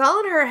hallucinating. It's all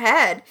in her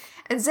head.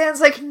 And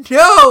Zan's like,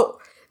 no!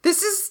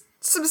 This is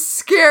some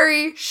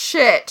scary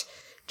shit.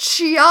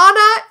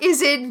 Chiana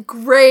is in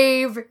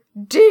grave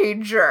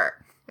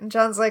danger. And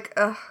John's like,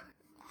 ugh,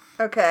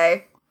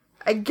 okay.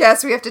 I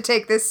guess we have to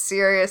take this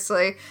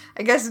seriously.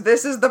 I guess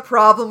this is the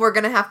problem we're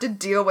gonna have to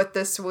deal with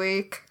this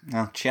week.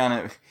 Well,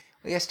 Chiana,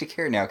 we have to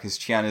care now, because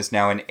Chiana is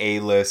now an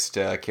A-list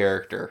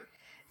character.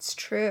 It's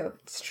true.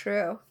 It's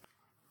true.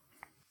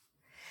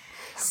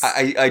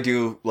 I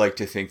do like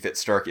to think that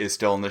Stark is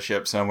still on the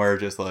ship somewhere,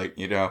 just like,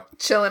 you know,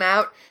 chilling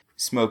out.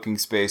 Smoking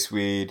space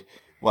weed,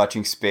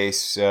 watching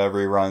space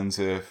reruns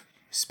of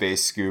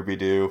Space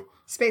Scooby-Doo.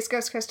 Space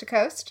Ghost Coast to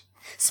Coast?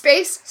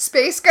 Space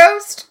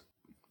Ghost?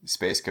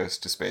 Space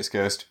Ghost to Space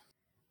Ghost.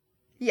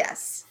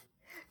 Yes.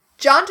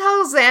 John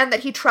tells Zan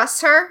that he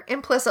trusts her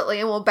implicitly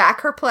and will back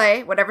her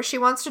play, whatever she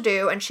wants to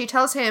do, and she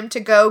tells him to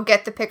go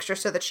get the picture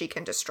so that she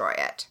can destroy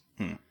it.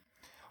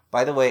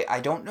 By the way,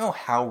 I don't know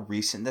how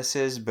recent this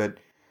is, but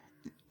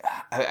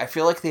I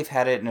feel like they've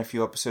had it in a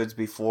few episodes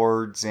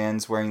before.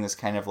 Zan's wearing this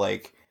kind of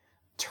like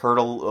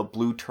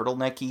blue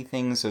turtlenecky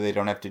thing, so they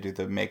don't have to do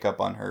the makeup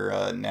on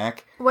her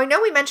neck. Well, I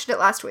know we mentioned it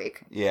last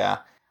week. Yeah.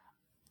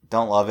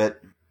 Don't love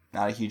it.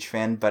 Not a huge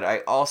fan, but I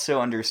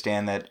also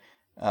understand that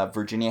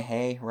Virginia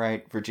Hay,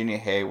 right? Virginia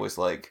Hay was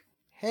like,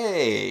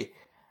 hey,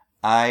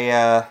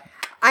 I'm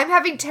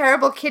having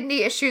terrible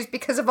kidney issues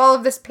because of all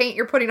of this paint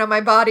you're putting on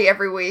my body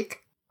every week.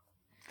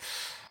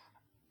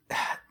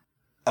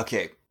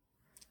 Okay.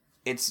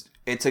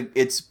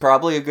 It's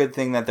probably a good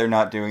thing that they're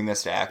not doing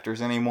this to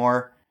actors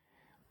anymore.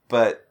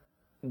 But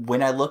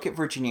when I look at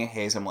Virginia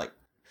Hayes, I'm like,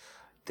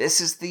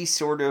 this is the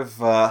sort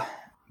of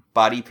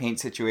body paint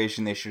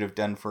situation they should have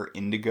done for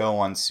Indigo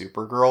on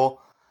Supergirl,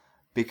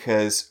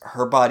 because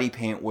her body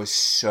paint was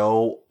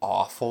so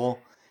awful.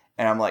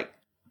 And I'm like,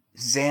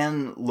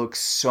 Zan looks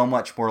so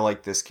much more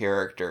like this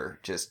character,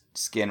 just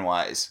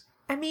skin-wise.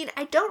 I mean,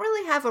 I don't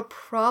really have a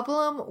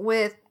problem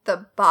with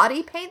the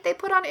body paint they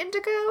put on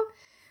Indigo,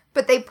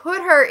 but they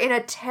put her in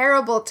a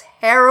terrible,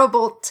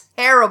 terrible,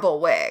 terrible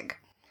wig.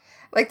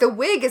 Like, the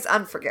wig is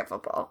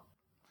unforgivable.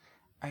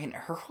 I mean,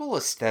 her whole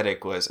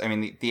aesthetic was, I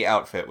mean, the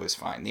outfit was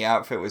fine. The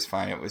outfit was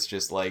fine. It was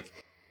just like,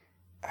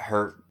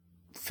 her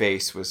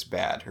face was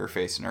bad. Her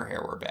face and her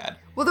hair were bad.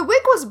 Well, the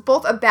wig was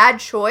both a bad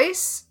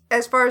choice,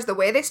 as far as the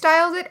way they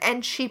styled it,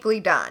 and cheaply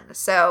done.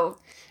 So,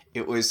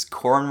 It was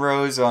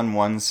cornrows on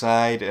one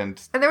side and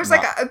there was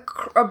like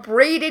a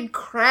braided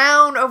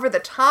crown over the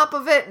top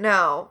of it.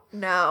 No.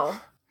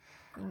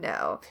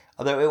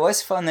 Although it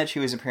was fun that she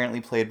was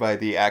apparently played by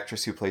the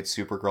actress who played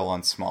Supergirl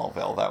on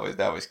Smallville.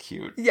 That was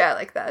cute. Yeah, I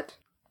like that.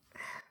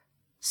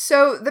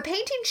 So the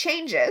painting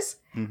changes,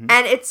 and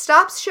it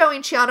stops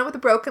showing Chiana with a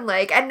broken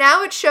leg, and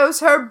now it shows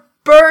her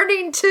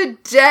burning to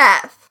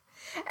death.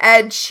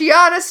 And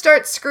Chiana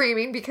starts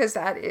screaming because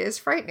that is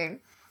frightening.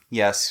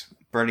 Yes,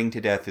 burning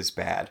to death is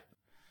bad.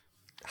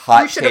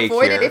 Hot you should take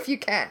avoid here. it if you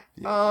can.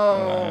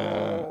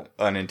 Oh.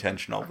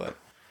 Unintentional, but...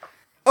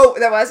 Oh,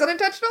 that was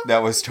unintentional?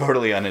 That was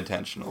totally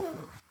unintentional.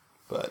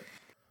 But...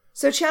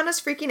 So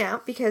Chiana's freaking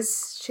out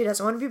because she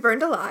doesn't want to be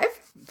burned alive.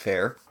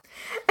 Fair.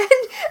 And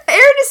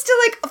Aaron is still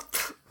like,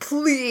 oh,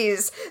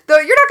 please. Though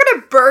you're not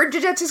going to burn to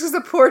death just because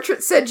the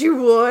portrait said you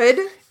would.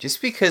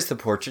 Just because the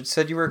portrait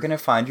said you were going to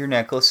find your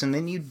necklace and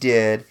then you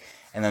did,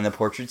 and then the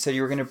portrait said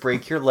you were going to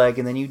break your leg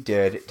and then you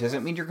did, it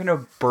doesn't mean you're going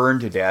to burn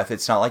to death.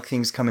 It's not like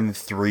things come in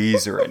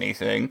threes or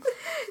anything.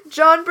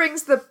 John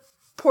brings the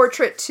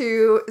portrait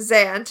to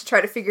Zan to try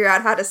to figure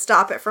out how to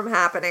stop it from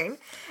happening.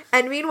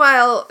 And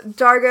meanwhile,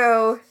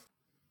 Dargo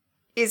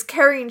is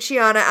carrying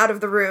Chiana out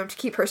of the room to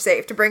keep her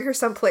safe, to bring her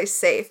someplace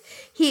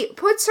safe. He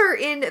puts her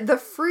in the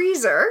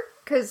freezer,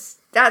 because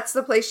that's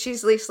the place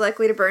she's least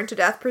likely to burn to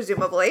death,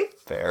 presumably.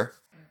 Fair.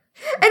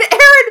 And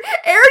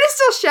Aaron is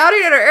still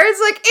shouting at her. Aaron's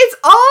like, it's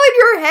all in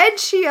your head,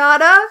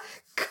 Chiana.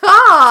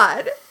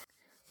 God.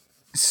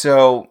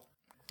 So,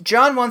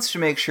 John wants to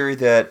make sure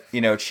that,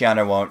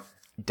 Chiana won't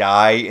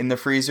die in the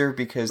freezer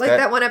because like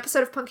that one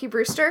episode of Punky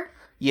Brewster?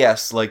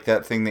 Yes, like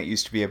that thing that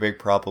used to be a big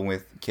problem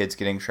with kids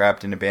getting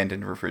trapped in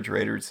abandoned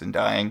refrigerators and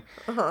dying.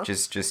 Uh-huh.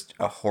 Just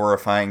a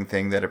horrifying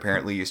thing that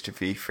apparently used to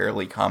be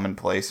fairly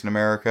commonplace in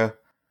America.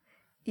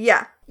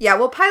 Yeah.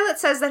 Well, Pilot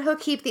says that he'll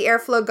keep the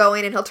airflow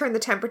going and he'll turn the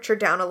temperature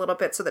down a little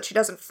bit so that she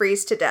doesn't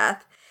freeze to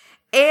death.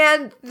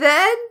 And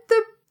then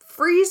the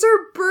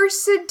freezer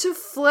bursts into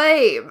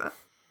flame.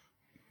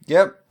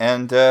 Yep,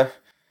 and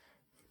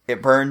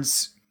it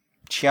burns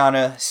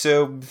Chiana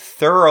so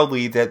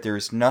thoroughly that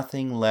there's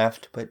nothing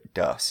left but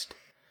dust.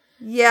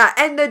 Yeah,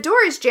 and the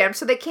door is jammed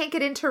so they can't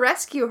get in to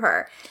rescue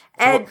her.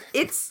 And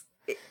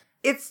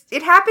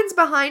it happens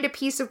behind a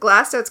piece of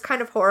glass, so it's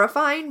kind of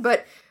horrifying,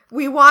 but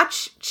we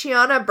watch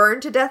Chiana burn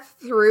to death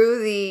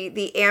through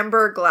the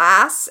amber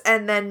glass,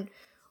 and then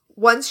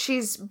once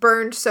she's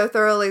burned so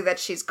thoroughly that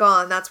she's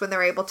gone, that's when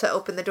they're able to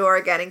open the door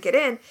again and get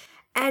in.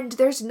 And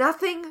there's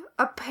nothing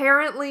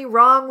apparently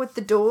wrong with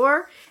the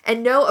door,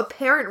 and no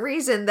apparent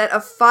reason that a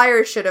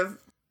fire should have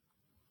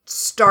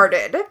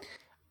started.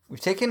 We've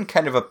taken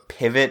kind of a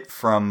pivot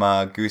from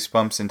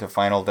Goosebumps into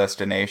Final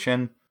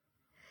Destination.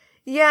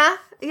 Yeah,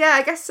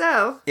 I guess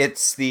so.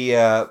 It's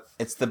the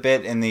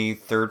bit in the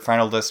third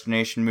Final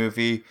Destination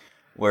movie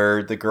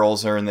where the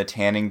girls are in the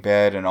tanning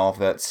bed and all of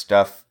that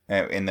stuff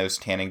in those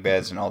tanning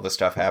beds, and all the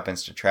stuff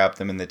happens to trap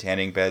them in the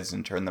tanning beds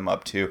and turn them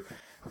up to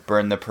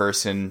burn the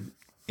person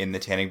in the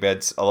tanning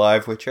beds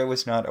alive, which I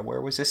was not aware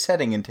was a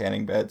setting in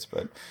tanning beds,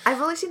 but...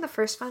 I've only seen the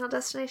first Final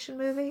Destination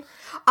movie.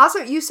 Also,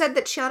 you said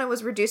that Chiana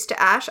was reduced to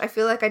ash. I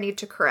feel like I need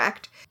to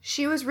correct.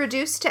 She was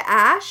reduced to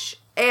ash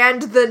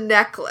and the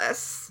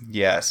necklace.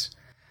 Yes.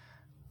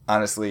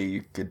 Honestly,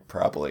 you could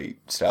probably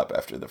stop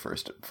after the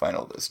first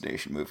Final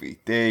Destination movie.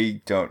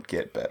 They don't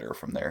get better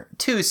from there.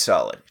 2's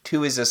solid.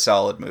 2 is a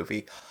solid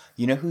movie.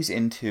 You know who's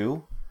in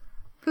 2?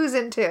 Who's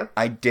in 2?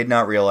 I did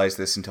not realize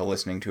this until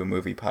listening to a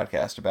movie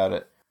podcast about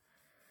it.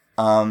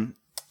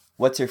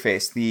 What's her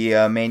face?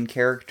 The main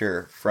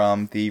character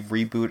from the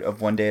reboot of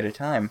One Day at a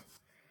Time.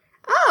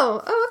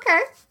 Oh,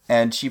 okay.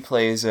 And she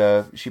plays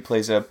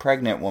a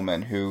pregnant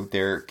woman who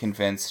they're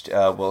convinced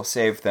will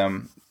save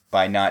them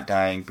by not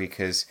dying,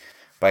 because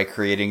by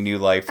creating new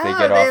life they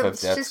get off of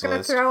death's list. She's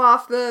gonna throw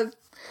off the...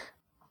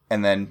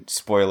 And then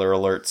spoiler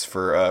alerts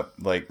for a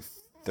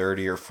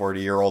 30 or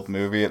 40-year-old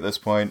movie at this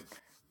point.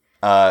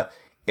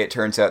 It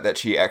turns out that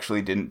she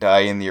actually didn't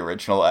die in the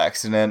original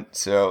accident,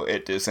 so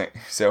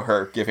so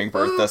her giving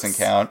birth doesn't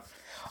count.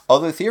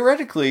 Although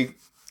theoretically,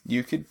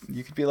 you could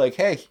be like,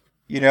 hey,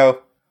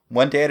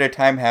 One Day at a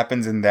Time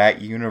happens in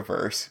that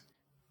universe.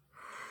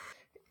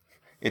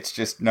 It's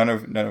just none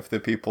of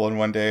the people in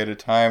One Day at a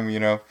Time,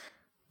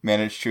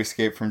 managed to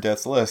escape from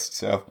death's list,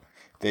 so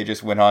they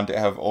just went on to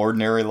have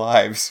ordinary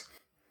lives.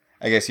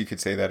 I guess you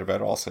could say that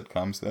about all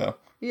sitcoms, though.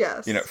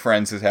 Yes.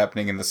 Friends is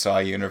happening in the Saw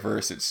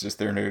universe. It's just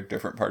they're in a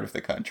different part of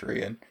the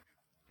country, and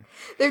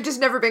they've just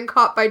never been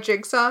caught by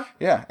Jigsaw.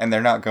 Yeah, and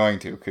they're not going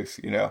to, because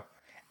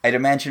I'd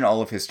imagine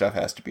all of his stuff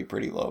has to be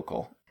pretty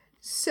local.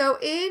 So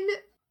in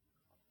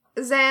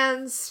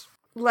Zan's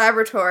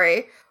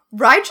laboratory,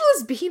 Rigel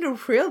is being a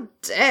real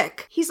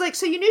dick. He's like,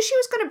 so you knew she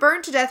was going to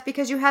burn to death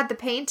because you had the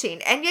painting,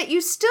 and yet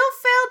you still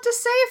failed to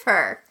save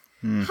her.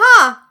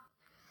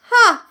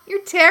 Huh,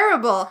 you're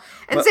terrible.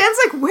 And Zan's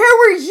like, where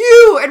were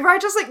you? And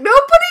Rigel's like,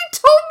 nobody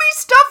told me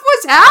stuff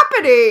was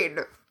happening.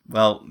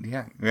 Well,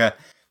 yeah.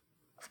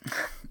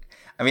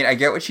 I mean, I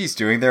get what she's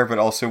doing there, but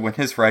also when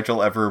has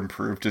Rigel ever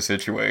improved a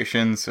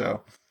situation, so...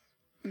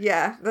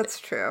 Yeah, that's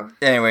true.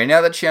 Anyway,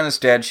 now that Shiana's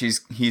dead,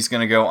 he's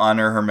gonna go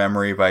honor her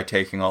memory by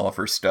taking all of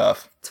her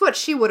stuff. It's what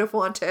she would have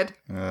wanted.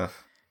 Ugh.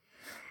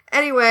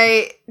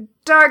 Anyway,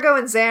 Dargo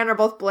and Zan are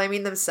both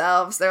blaming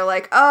themselves. They're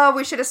like, oh,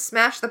 we should have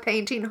smashed the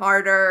painting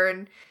harder.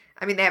 And,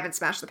 I mean, they haven't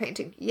smashed the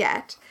painting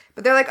yet.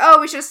 But they're like,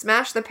 oh, we should have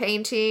smashed the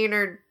painting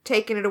or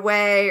taken it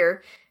away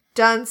or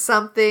done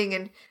something.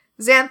 And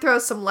Zan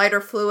throws some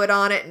lighter fluid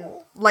on it and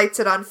lights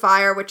it on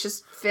fire, which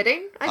is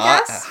fitting, I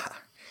guess.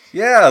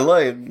 Yeah,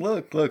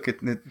 look,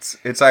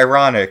 it's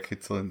ironic.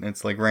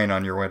 It's like rain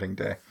on your wedding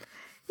day.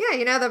 Yeah,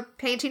 you know, the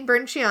painting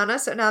burned Shiana,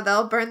 so now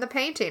they'll burn the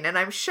painting. And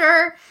I'm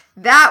sure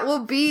that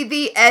will be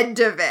the end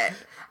of it.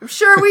 I'm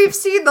sure we've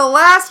seen the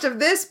last of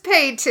this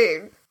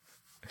painting.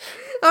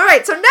 All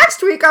right, so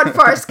next week on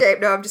Farscape.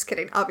 No, I'm just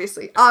kidding.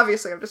 Obviously,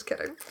 I'm just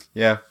kidding.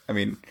 Yeah, I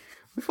mean,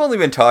 we've only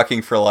been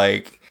talking for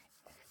like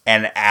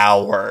an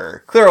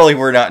hour. Clearly,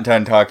 we're not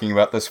done talking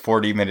about this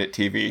 40-minute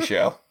TV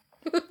show.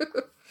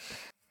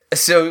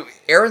 So,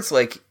 Aaron's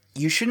like,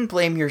 you shouldn't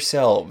blame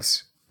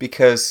yourselves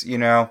because, you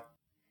know,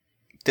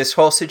 this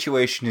whole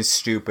situation is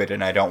stupid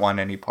and I don't want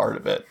any part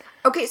of it.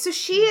 Okay, so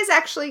she is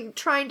actually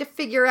trying to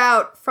figure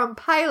out from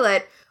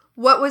Pilot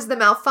what was the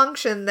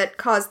malfunction that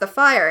caused the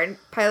fire. And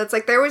Pilot's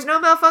like, there was no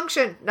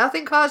malfunction.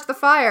 Nothing caused the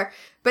fire.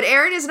 But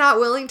Aaron is not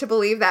willing to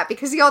believe that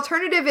because the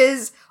alternative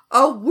is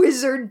a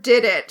wizard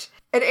did it.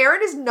 And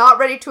Aaron is not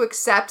ready to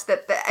accept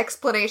that the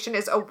explanation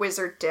is a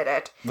wizard did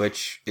it.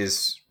 Which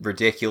is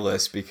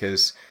ridiculous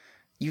because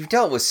you've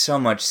dealt with so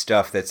much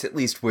stuff that's at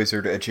least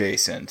wizard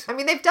adjacent. I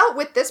mean, they've dealt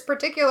with this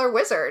particular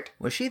wizard.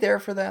 Was she there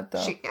for that,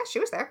 though? She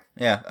was there.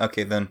 Yeah,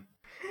 okay, then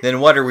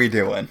what are we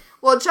doing?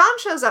 Well, John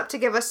shows up to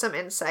give us some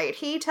insight.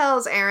 He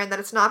tells Aaron that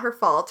it's not her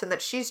fault and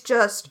that she's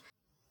just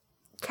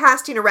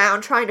casting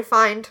around trying to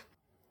find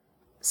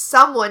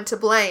someone to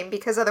blame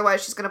because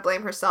otherwise she's going to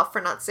blame herself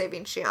for not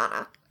saving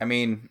Shiana. I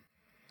mean,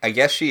 I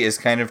guess she is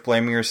kind of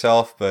blaming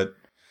herself, but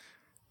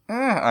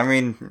I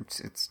mean,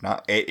 it's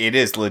not. It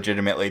is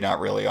legitimately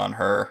not really on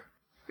her.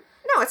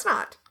 No, it's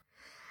not.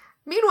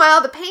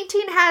 Meanwhile, the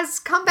painting has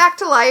come back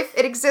to life.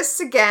 It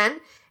exists again,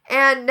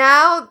 and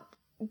now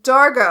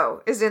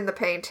Dargo is in the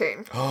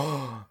painting.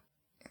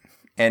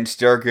 And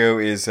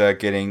Dargo is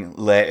getting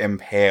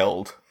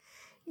impaled.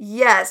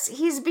 Yes,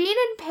 he's being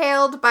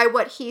impaled by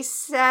what he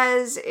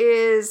says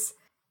is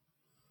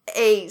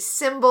a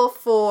symbol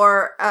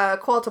for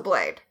Qualta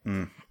Blade.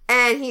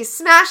 And he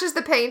smashes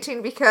the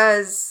painting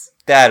because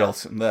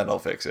That'll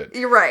fix it.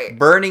 You're right.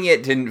 Burning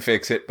it didn't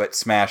fix it, but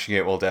smashing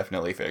it will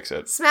definitely fix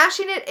it.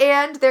 Smashing it,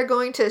 and they're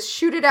going to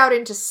shoot it out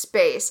into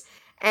space.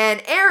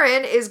 And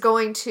Aaron is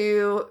going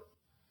to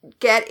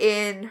get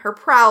in her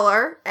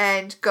prowler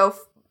and go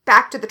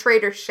back to the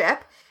trader's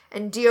ship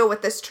and deal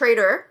with this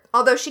traitor.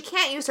 Although she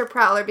can't use her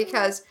prowler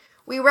because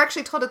we were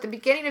actually told at the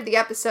beginning of the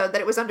episode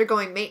that it was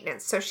undergoing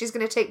maintenance. So she's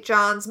going to take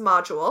John's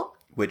module.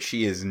 Which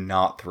she is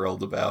not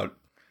thrilled about.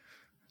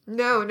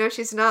 No,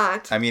 she's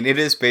not. I mean, it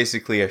is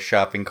basically a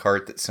shopping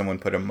cart that someone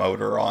put a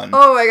motor on.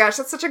 Oh my gosh,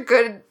 that's such a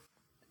good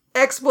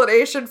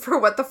explanation for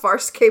what the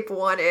Farscape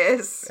 1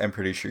 is. I'm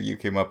pretty sure you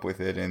came up with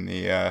it in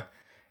the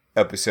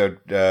episode,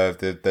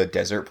 the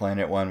desert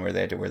planet one, where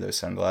they had to wear those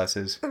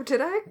sunglasses. Oh, did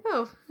I?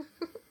 Oh.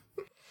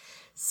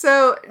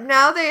 So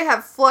now they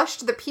have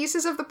flushed the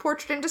pieces of the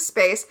portrait into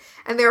space,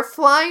 and they're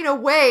flying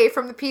away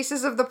from the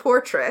pieces of the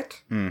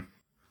portrait.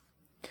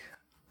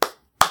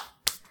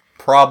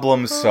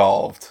 Problem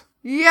solved.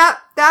 Yep,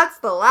 that's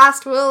the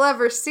last we'll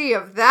ever see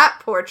of that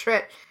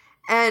portrait.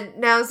 And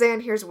now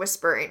Zan hears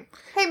whispering.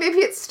 Hey, maybe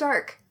it's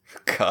Stark.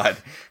 God.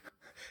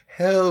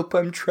 Help,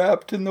 I'm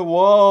trapped in the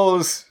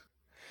walls.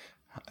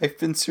 I've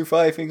been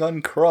surviving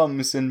on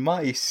crumbs and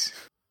mice.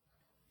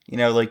 You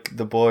know, like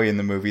the boy in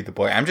the movie The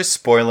Boy. I'm just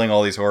spoiling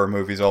all these horror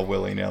movies all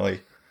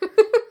willy-nilly.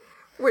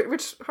 Wait,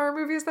 which horror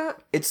movie is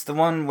that? It's the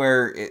one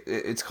where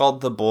it's called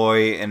The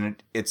Boy,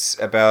 and it's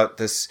about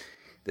this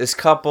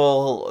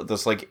couple,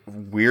 this like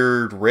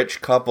weird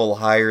rich couple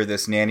hire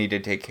this nanny to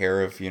take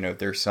care of, you know,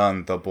 their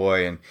son, the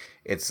boy, and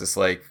it's this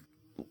like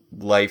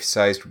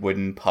life-sized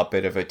wooden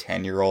puppet of a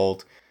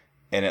 10-year-old,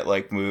 and it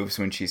like moves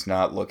when she's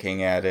not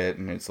looking at it,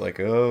 and it's like,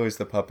 oh, is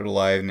the puppet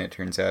alive? And it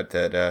turns out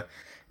that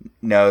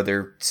no,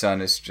 their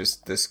son is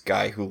just this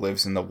guy who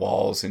lives in the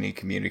walls, and he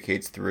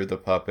communicates through the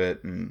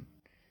puppet. And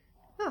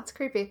oh, it's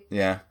creepy.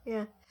 Yeah.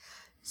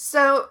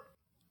 So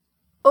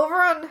over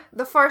on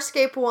the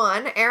Farscape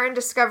 1, Aaron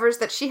discovers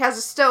that she has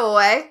a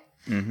stowaway.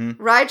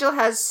 Rigel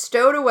has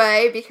stowed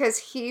away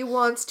because he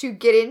wants to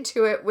get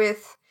into it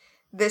with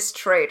this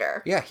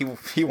traitor. Yeah,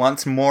 he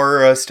wants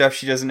more stuff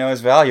she doesn't know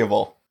is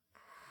valuable.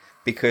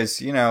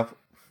 Because, you know,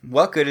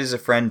 what good is a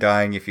friend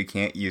dying if you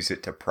can't use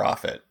it to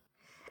profit?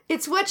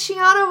 It's what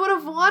Shiana would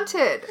have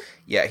wanted.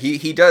 Yeah,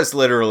 he does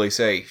literally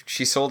say,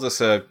 she sold us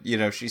a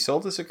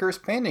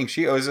cursed painting.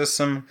 She owes us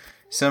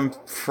some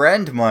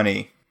friend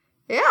money.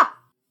 Yeah.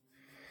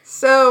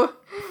 So,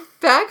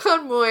 back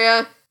on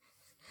Moya,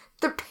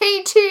 the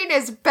painting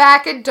is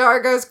back in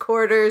Dargo's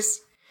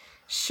quarters,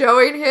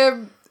 showing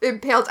him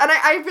impaled. And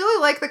I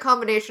really like the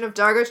combination of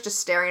Dargo's just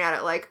staring at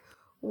it like,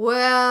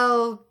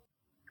 well,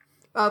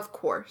 Of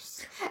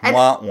course. And,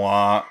 wah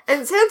wah.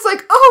 And Zan's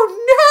like,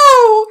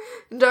 oh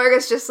no! And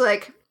Dargo's just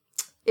like,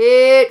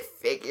 it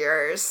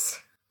figures.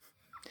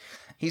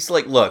 He's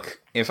like,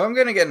 look, if I'm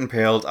gonna get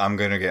impaled, I'm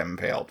gonna get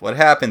impaled. What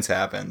happens,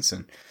 happens.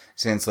 And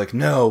Zan's like,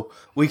 no,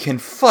 we can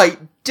fight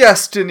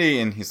destiny.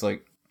 And he's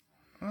like,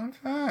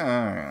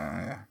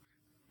 I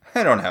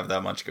don't have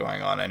that much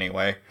going on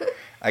anyway.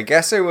 I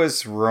guess I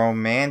was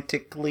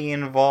romantically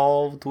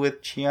involved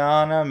with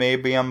Chiana.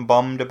 Maybe I'm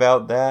bummed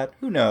about that.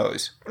 Who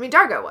knows? I mean,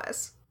 Dargo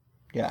was.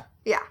 Yeah.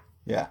 Yeah.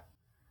 Yeah.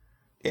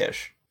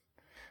 Ish.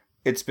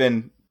 It's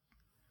been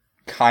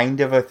kind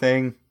of a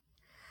thing.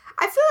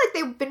 I feel like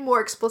they've been more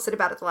explicit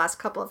about it the last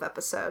couple of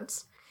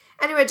episodes.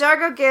 Anyway,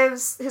 Dargo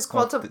gives his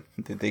quantum...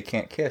 Well, they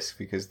can't kiss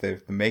because the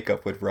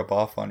makeup would rub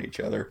off on each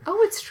other. Oh,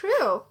 it's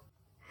true.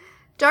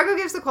 Dargo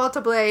gives the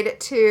Qualta Blade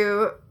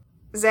to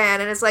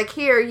Zan and is like,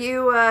 here,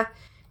 you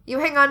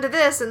hang on to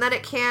this and then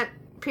it can't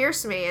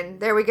pierce me, and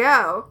there we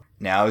go.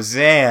 Now,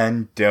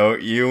 Zan,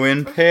 don't you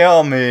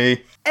impale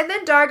me. And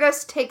then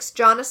Dargos takes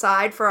John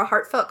aside for a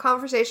heartfelt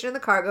conversation in the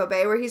cargo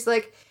bay where he's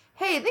like,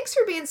 hey, thanks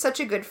for being such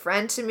a good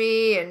friend to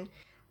me, and,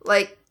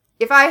 like,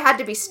 if I had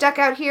to be stuck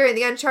out here in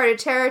the uncharted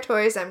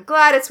territories, I'm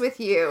glad it's with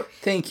you.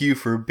 Thank you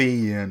for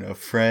being a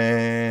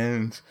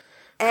friend.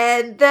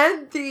 And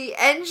then the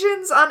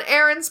engines on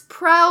Aaron's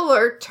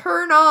Prowler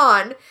turn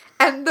on,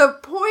 and the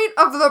point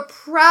of the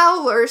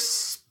Prowler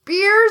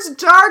spears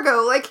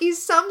Dargo like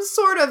he's some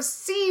sort of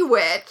sea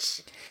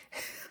witch.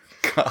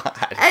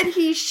 God. And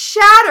he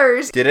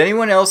shatters. Did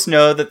anyone else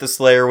know that the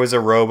Slayer was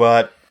a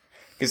robot?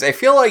 Because I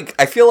feel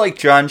like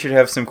John should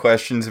have some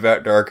questions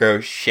about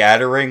Dargo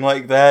shattering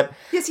like that.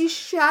 Yes, he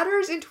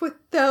shatters into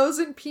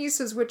 1,000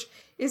 pieces, which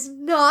is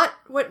not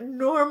what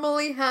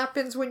normally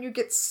happens when you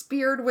get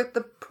speared with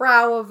the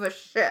prow of a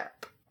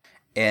ship.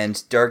 And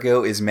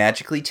Dargo is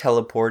magically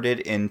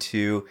teleported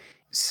into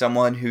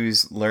someone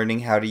who's learning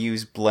how to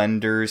use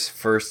Blender's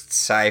first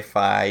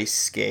sci-fi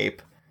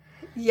scape.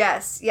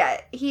 Yes,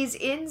 yeah, he's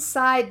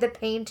inside the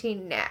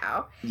painting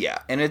now. Yeah,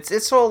 and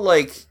it's all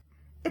like...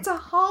 It's a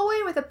hallway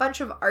with a bunch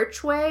of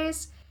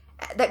archways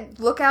that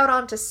look out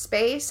onto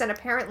space, and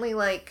apparently,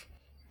 like,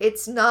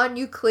 it's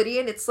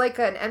non-Euclidean. It's like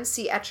an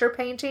MC Escher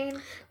painting.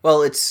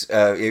 Well, it's,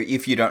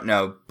 if you don't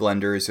know,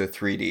 Blender is a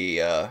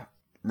 3D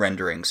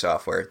rendering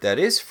software that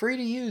is free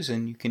to use,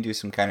 and you can do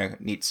some kind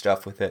of neat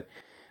stuff with it.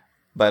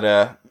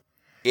 But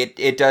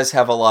it does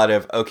have a lot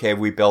of, okay,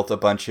 we built a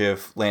bunch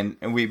of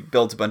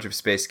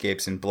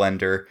spacescapes in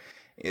Blender,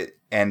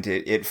 and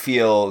it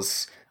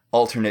feels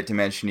alternate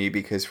dimension-y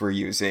because we're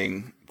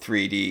using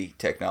 3D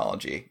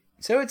technology.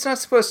 So it's not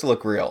supposed to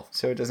look real,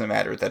 so it doesn't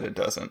matter that it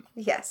doesn't.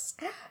 Yes.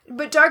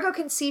 But Dargo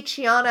can see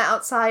Chiana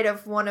outside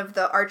of one of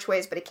the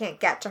archways, but he can't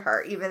get to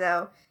her, even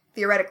though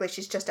theoretically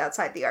she's just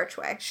outside the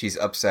archway. She's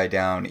upside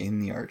down in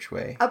the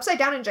archway. Upside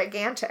down and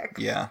gigantic.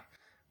 Yeah.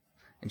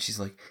 And she's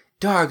like,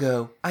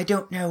 Dargo, I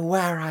don't know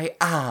where I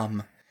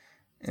am.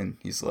 And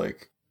he's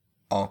like,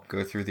 I'll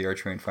go through the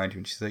archway and find you.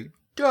 And she's like,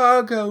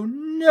 Dargo,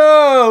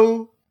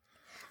 no!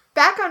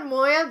 Back on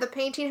Moya, the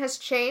painting has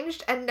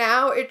changed, and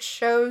now it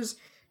shows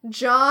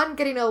John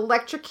getting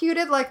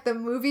electrocuted like the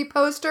movie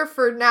poster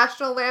for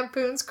National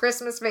Lampoon's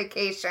Christmas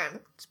Vacation.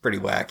 It's pretty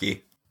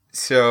wacky.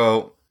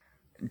 So,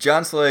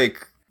 John's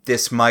like,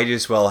 this might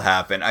as well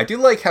happen. I do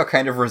like how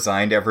kind of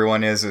resigned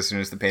everyone is as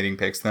soon as the painting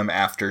picks them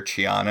after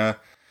Chiana.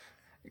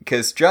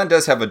 Because John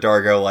does have a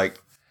Dargo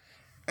like,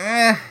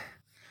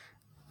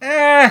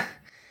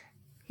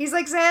 He's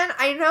like, Zan,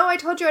 I know I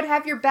told you I'd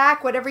have your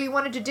back, whatever you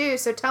wanted to do,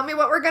 so tell me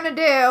what we're gonna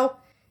do.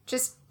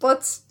 Just,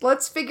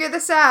 let's figure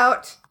this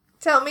out.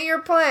 Tell me your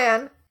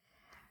plan.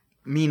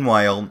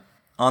 Meanwhile,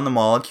 on the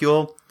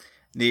molecule,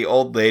 the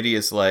old lady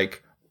is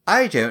like,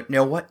 I don't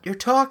know what you're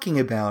talking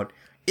about.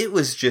 It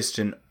was just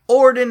an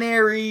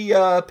ordinary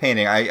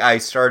painting. I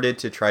started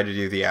to try to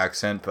do the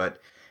accent, but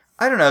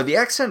I don't know. The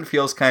accent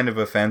feels kind of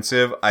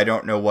offensive. I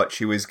don't know what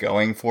she was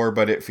going for,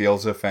 but it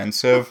feels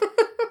offensive.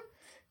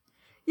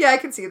 Yeah, I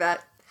can see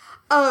that.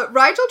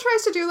 Rigel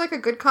tries to do like a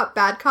good cop,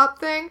 bad cop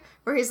thing,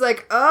 where he's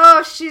like,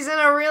 oh, she's in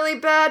a really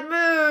bad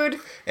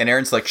mood. And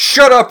Aaron's like,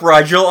 shut up,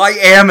 Rigel, I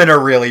am in a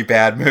really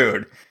bad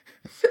mood.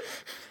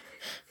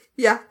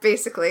 Yeah,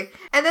 basically.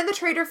 And then the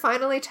traitor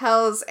finally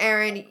tells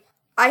Aaron,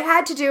 I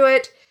had to do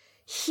it.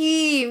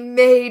 He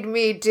made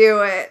me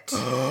do it.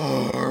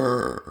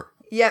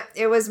 Yep,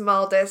 it was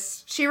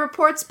Maldus. She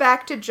reports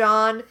back to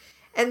John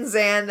and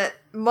Zan that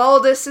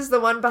Maldus is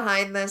the one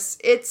behind this.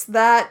 It's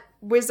that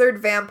wizard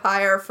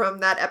vampire from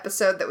that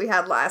episode that we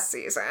had last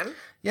season.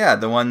 Yeah,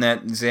 the one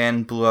that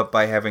Zan blew up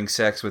by having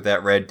sex with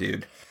that red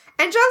dude.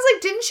 And John's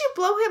like, didn't you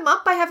blow him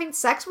up by having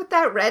sex with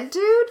that red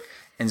dude?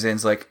 And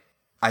Zan's like,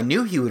 I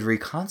knew he would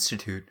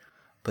reconstitute,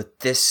 but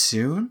this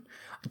soon?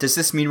 Does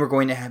this mean we're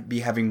going to be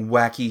having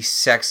wacky,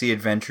 sexy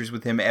adventures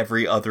with him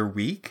every other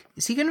week?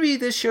 Is he going to be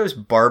this show's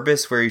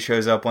Barbas, where he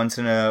shows up once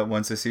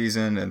a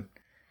season? And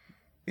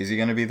is he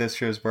going to be this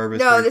show's Barbas?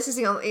 No,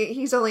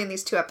 he's only in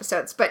these 2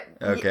 episodes. But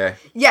okay,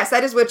 yes,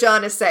 that is what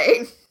John is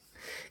saying.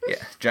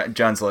 Yeah,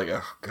 John's like,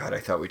 oh god, I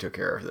thought we took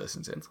care of this,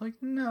 and Zan's like,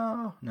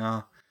 no.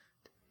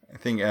 I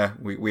think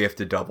we have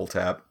to double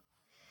tap.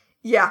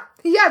 Yeah,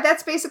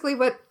 that's basically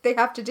what they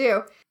have to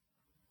do.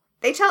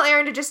 They tell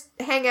Aaron to just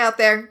hang out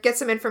there, get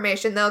some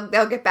information.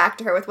 They'll get back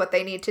to her with what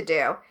they need to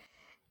do.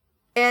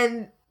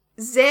 And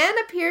Zan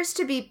appears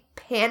to be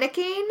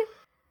panicking.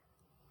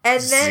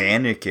 And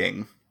then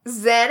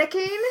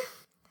Zanicking.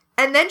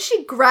 And then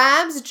she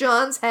grabs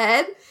John's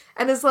head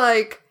and is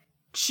like,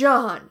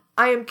 John,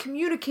 I am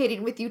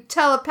communicating with you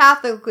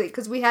telepathically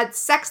because we had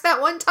sex that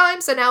one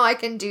time, so now I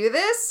can do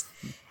this.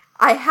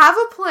 I have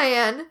a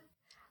plan.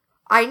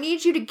 I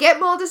need you to get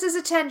Maldus's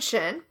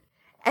attention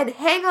and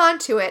hang on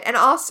to it. And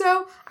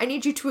also, I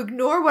need you to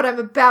ignore what I'm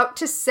about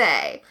to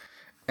say.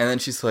 And then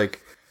she's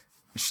like,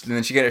 and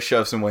then she kind of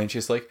shoves him away and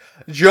she's like,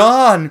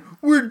 John,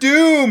 we're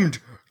doomed!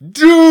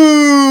 Doomed!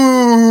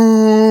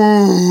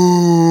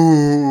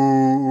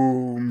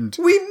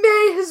 We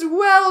may as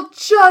well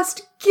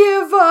just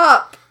give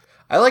up.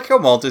 I like how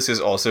Maldus is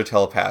also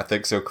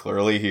telepathic, so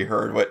clearly he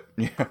heard what...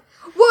 Yeah.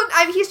 Well,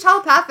 I mean, he's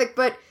telepathic,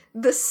 but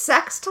the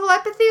sex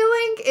telepathy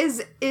link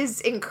is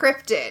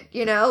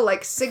encrypted,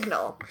 like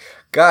signal.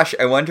 Gosh,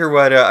 I wonder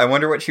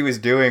what she was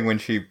doing when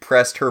she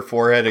pressed her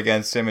forehead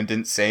against him and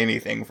didn't say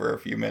anything for a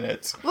few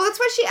minutes. Well, that's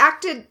why she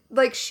acted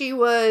like she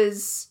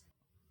was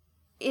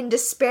in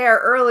despair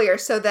earlier,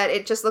 so that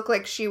it just looked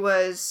like she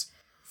was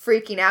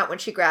freaking out when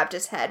she grabbed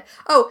his head.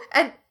 Oh,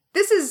 and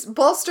this is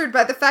bolstered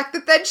by the fact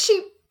that then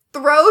she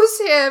throws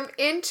him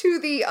into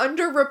the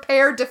under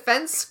repair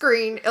defense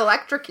screen,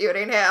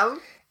 electrocuting him.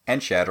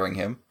 And shattering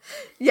him.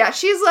 Yeah,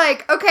 she's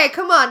like, okay,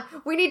 come on,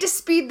 we need to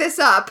speed this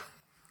up.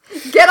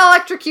 Get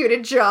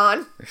electrocuted,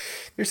 John.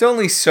 There's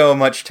only so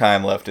much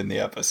time left in the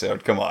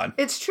episode, come on.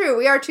 It's true,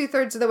 we are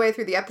 2/3 of the way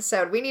through the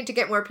episode. We need to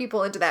get more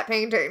people into that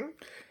painting.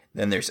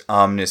 Then there's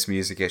ominous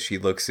music as she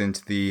looks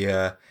into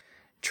the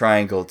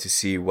triangle to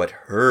see what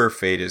her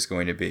fate is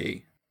going to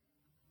be.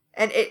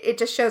 And it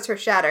just shows her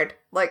shattered.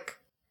 Like,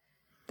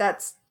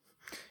 that's...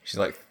 She's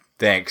like,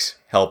 thanks,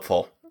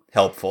 helpful.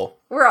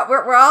 We're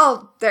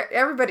all there.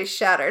 Everybody's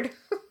shattered.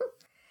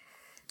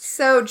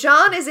 So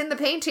John is in the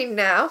painting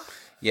now.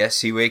 Yes,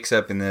 he wakes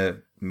up in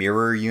the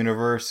mirror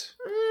universe.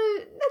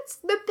 That's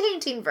the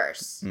painting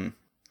verse.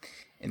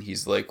 And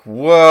he's like,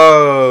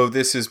 whoa,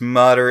 this is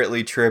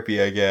moderately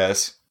trippy, I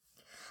guess.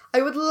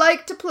 I would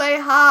like to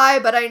play high,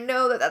 but I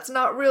know that that's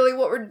not really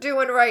what we're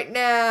doing right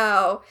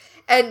now.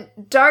 And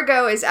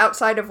Dargo is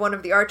outside of one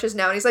of the arches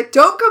now, and he's like,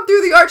 don't come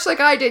through the arch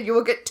like I did. You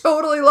will get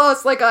totally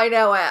lost like I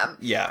now am.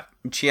 Yeah.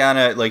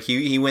 Chiana, like,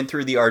 he went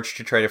through the arch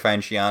to try to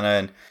find Chiana,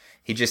 and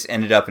he just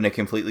ended up in a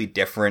completely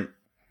different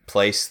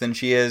place than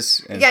she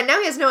is. And yeah, now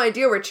he has no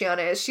idea where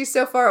Chiana is. She's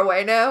so far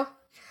away now.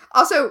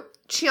 Also,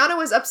 Chiana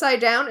was upside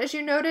down, as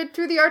you noted,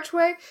 through the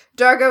archway.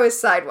 Dargo is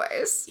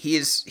sideways.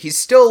 He's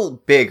still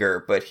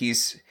bigger, but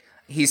he's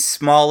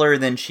smaller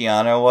than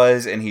Chiana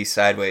was, and he's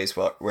sideways,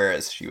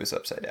 whereas she was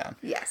upside down.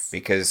 Yes.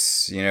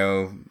 Because,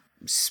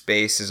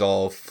 space is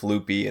all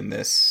floopy in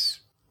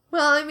this.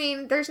 Well, I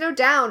mean, there's no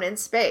down in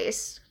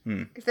space.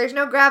 If there's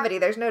no gravity,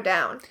 there's no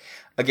down.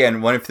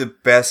 Again, one of the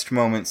best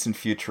moments in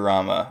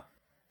Futurama,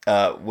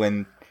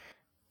 when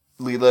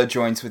Leela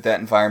joins with that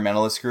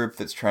environmentalist group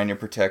that's trying to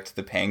protect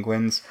the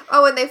penguins.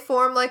 Oh, and they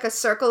form like a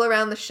circle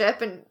around the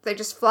ship and they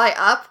just fly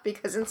up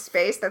because in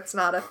space that's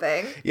not a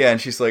thing. Yeah,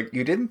 and she's like,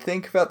 you didn't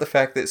think about the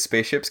fact that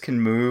spaceships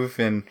can move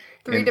in...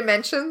 Three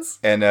dimensions?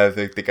 And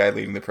the guy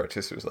leading the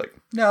protest was like,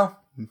 no,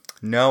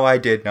 I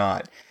did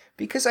not.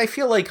 Because I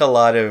feel like a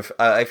lot of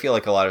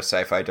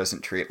sci-fi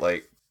doesn't treat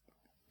like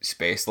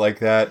space like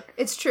that.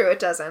 It's true, it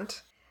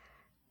doesn't.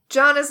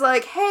 John is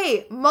like,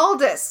 hey,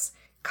 Maldus,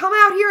 come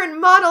out here and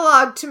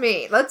monologue to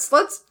me. Let's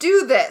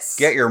do this.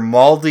 Get your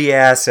Maldy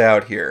ass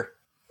out here.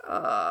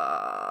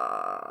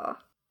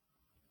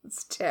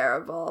 It's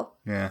terrible.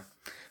 Yeah.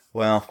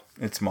 Well,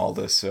 it's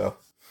Maldus, so.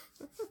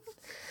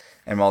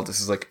 And Maldus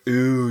is like,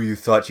 ooh, you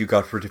thought you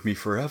got rid of me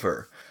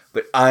forever.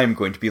 But I'm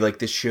going to be like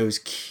this show's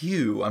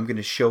Q. I'm going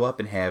to show up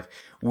and have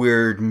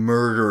weird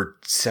murder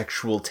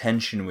sexual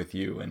tension with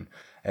you.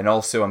 And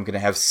also I'm going to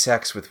have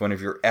sex with one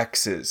of your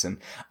exes. And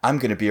I'm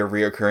going to be a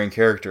reoccurring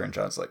character. And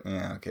John's like,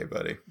 yeah, okay,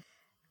 buddy.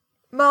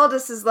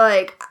 Maldus is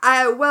like,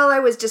 while I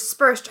was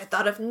dispersed, I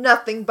thought of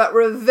nothing but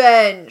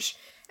revenge.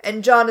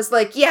 And John is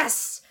like,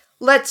 yes,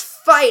 let's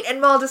fight.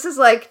 And Maldus is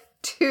like,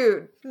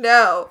 dude,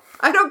 no,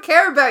 I don't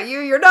care about you.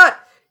 You're not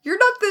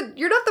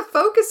the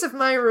focus of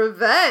my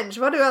revenge.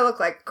 What do I look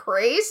like,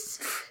 Grace?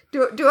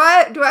 Do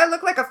I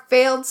look like a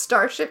failed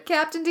starship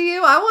captain to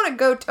you? I want to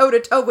go toe to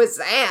toe with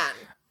Zan.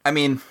 I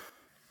mean,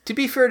 to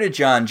be fair to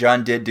John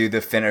did do the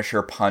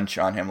finisher punch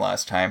on him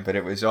last time, but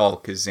it was all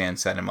because Zan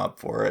set him up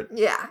for it.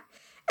 Yeah,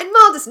 and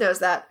Maldus knows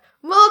that.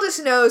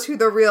 Maldus knows who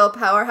the real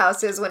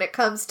powerhouse is when it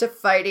comes to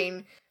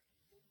fighting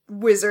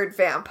wizard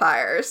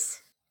vampires.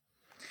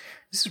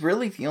 This is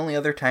really the only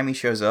other time he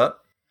shows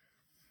up?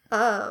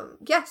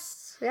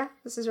 Yes. Yeah,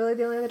 this is really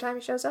the only other time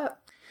he shows up.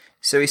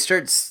 So he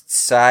starts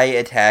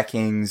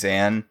attacking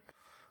Zan.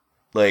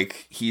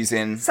 Like, he's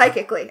in...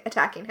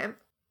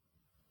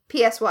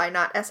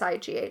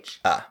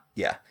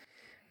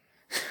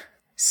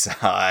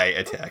 Sigh,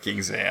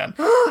 attacking Zan.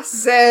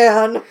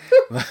 Zan!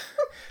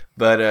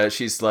 But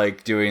she's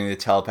like doing the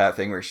telepath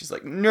thing where she's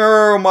like,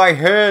 no, my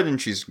head,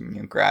 and she's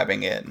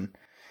grabbing it. And,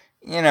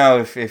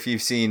 if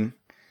you've seen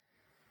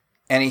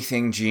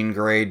anything Jean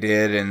Grey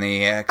did in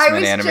the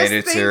X-Men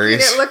animated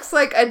series, it looks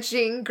like a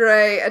Jean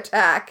Grey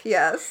attack.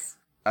 Yes,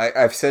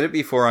 I've said it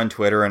before on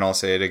Twitter, and I'll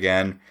say it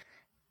again.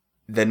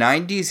 The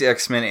 90s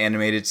X-Men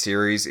animated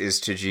series is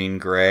to Jean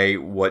Grey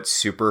what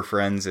Super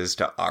Friends is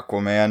to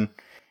Aquaman.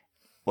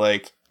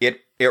 Like,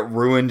 it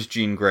ruined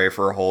Jean Grey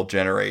for a whole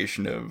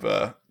generation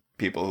of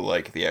people who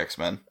like the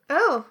X-Men.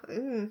 Oh,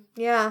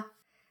 yeah.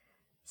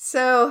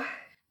 So...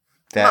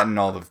 that and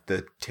all of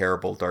the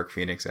terrible Dark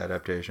Phoenix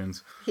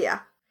adaptations. Yeah.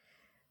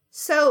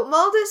 So,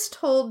 Maldus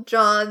told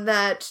John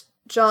that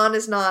John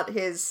is not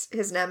his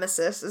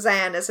nemesis.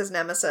 Zan is his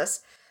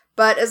nemesis.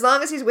 But as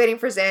long as he's waiting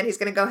for Zan, he's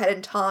going to go ahead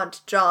and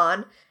taunt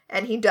John.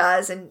 And he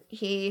does, and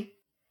he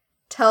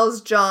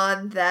tells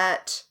John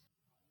that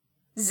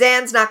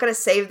Zan's not going to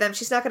save them.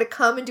 She's not going to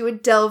come and do a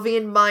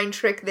Delvian mind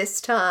trick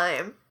this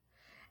time.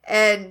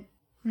 And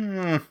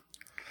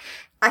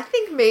I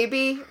think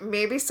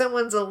maybe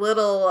someone's a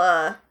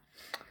little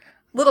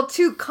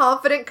too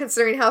confident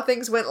considering how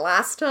things went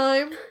last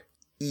time.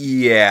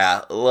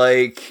 Yeah,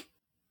 like,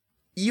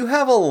 you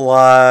have a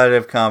lot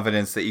of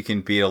confidence that you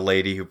can beat a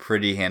lady who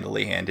pretty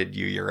handily handed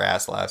you your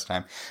ass last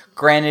time.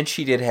 Granted,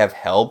 she did have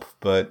help,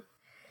 but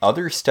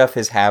other stuff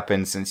has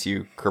happened since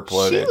you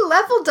kerploded. She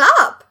leveled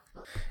up!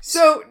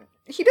 So,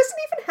 he doesn't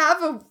even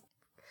have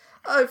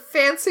a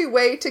fancy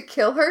way to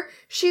kill her.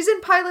 She's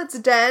in Pilot's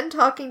den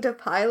talking to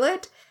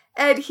Pilot,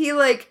 and he,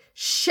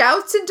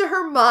 shouts into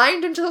her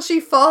mind until she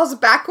falls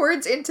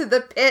backwards into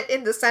the pit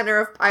in the center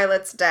of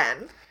Pilot's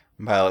den.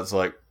 Pilot's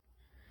like,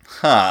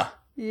 huh.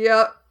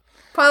 Yep.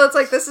 Pilot's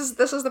like, this is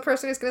the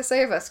person who's going to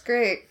save us.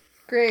 Great.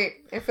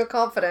 I feel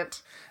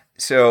confident.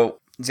 So,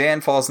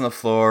 Zan falls on the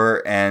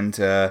floor and...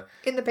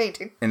 in the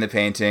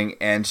painting,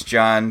 and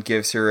John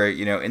gives her a,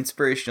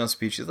 inspirational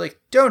speech. He's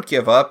like, don't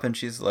give up. And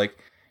she's like,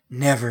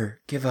 never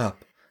give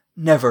up.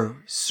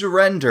 Never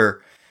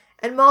surrender.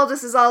 And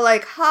Maldus is all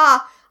like,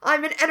 ha,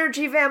 I'm an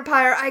energy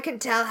vampire. I can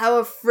tell how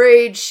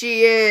afraid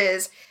she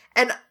is.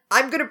 And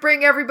I'm going to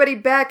bring everybody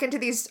back into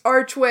these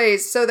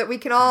archways so that we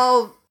can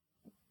all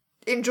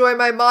enjoy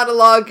my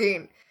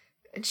monologuing.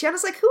 And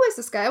Shiana's like, who is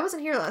this guy? I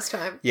wasn't here last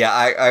time. Yeah,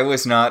 I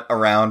was not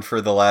around for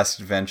the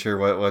last adventure.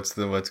 What's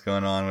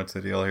going on? What's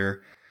the deal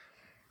here?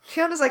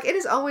 Shiana's like, it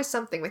is always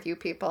something with you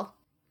people.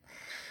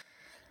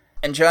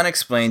 And John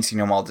explains,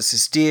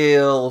 Maldus'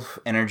 deal,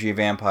 energy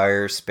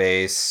vampire,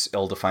 space,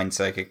 ill-defined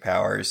psychic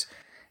powers.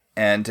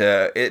 And,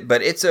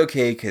 but it's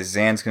okay because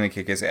Zan's going to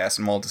kick his ass.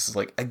 And Maldus is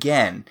like,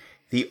 again,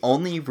 the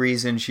only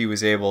reason she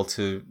was able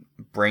to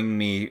bring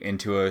me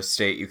into a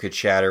state you could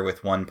shatter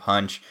with one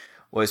punch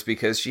was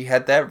because she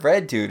had that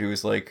red dude who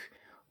was,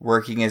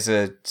 working as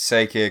a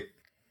psychic,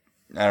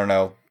 I don't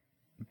know,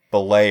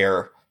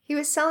 belayer. He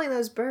was selling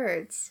those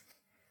birds.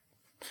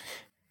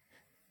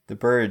 The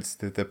birds,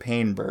 the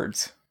pain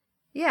birds.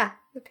 Yeah,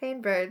 the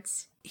pain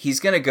birds. He's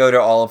going to go to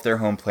all of their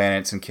home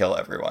planets and kill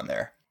everyone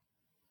there.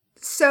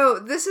 So,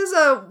 this is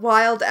a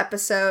wild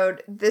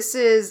episode. This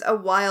is a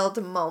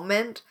wild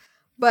moment.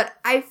 But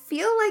I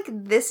feel like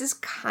this is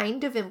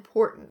kind of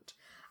important.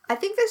 I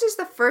think this is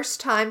the first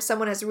time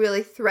someone has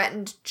really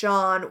threatened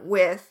John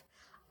with,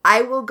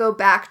 I will go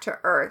back to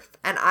Earth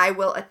and I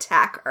will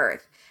attack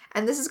Earth.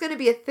 And this is going to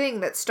be a thing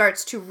that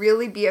starts to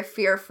really be a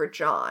fear for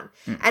John.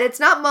 And it's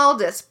not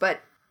Maldus,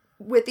 but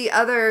with the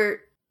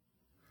other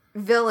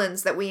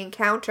villains that we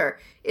encounter,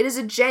 it is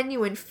a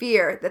genuine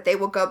fear that they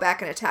will go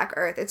back and attack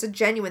Earth. It's a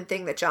genuine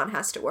thing that John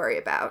has to worry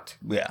about.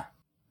 Yeah.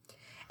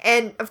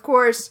 And, of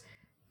course,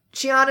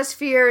 Chiana's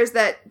fear is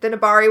that the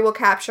Nabari will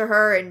capture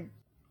her and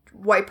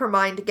wipe her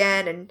mind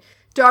again, and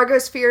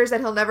Dargo's fear is that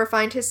he'll never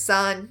find his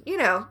son.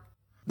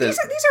 These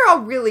are all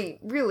really,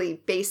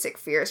 really basic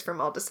fears for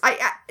Maldus.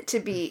 To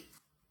be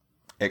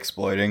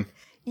exploiting.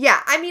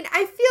 Yeah, I mean,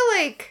 I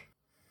feel like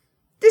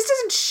this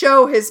doesn't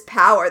show his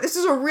power. This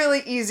is a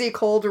really easy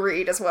cold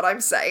read, is what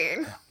I'm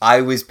saying.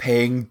 I was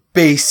paying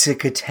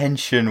basic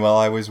attention while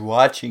I was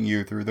watching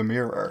you through the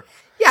mirror.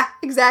 Yeah,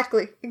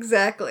 exactly.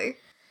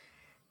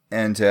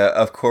 And,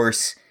 of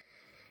course,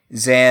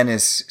 Zan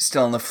is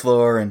still on the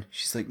floor, and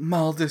she's like,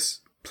 Maldus,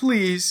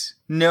 please,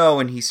 no.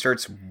 And he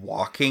starts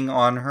walking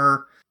on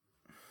her.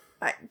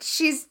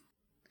 She's...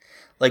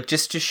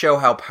 just to show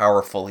how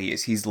powerful he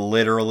is, he's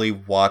literally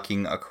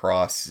walking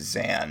across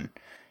Zan.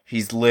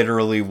 He's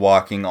literally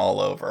walking all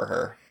over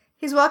her.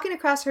 He's walking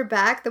across her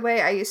back the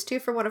way I used to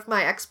for one of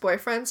my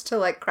ex-boyfriends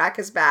to, crack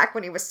his back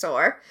when he was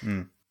sore.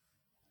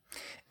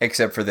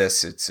 Except for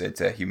this,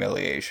 it's a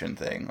humiliation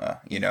thing.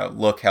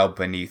 Look how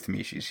beneath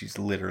me she's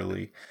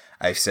literally...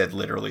 I've said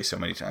literally so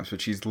many times,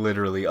 but she's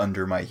literally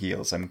under my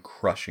heels. I'm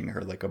crushing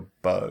her like a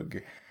bug.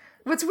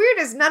 What's weird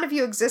is none of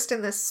you exist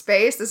in this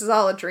space. This is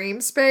all a dream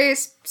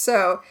space,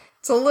 so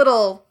it's a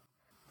little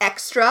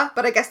extra,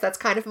 but I guess that's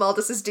kind of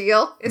Maldus's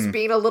deal, is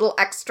being a little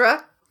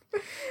extra.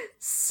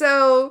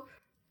 So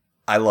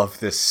I love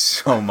this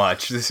so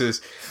much. This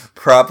is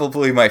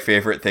probably my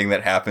favorite thing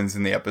that happens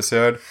in the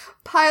episode.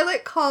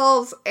 Pilot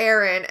calls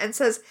Aaron and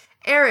says,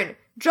 Aaron,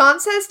 John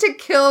says to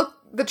kill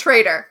the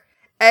traitor.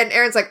 And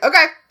Aaron's like,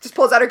 okay, just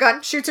pulls out her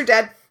gun, shoots her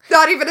dead.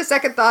 Not even a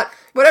second thought.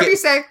 Whatever you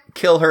say.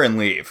 Kill her and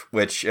leave,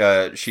 which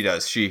she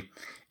does. She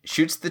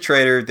shoots the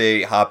traitor,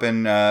 they hop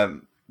in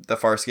the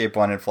Farscape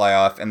one and fly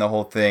off, and the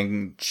whole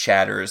thing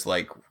shatters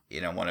like,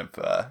 one of...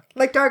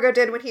 like Dargo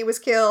did when he was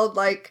killed,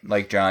 like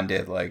John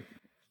did, like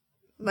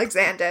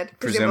Zan did,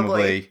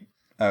 presumably.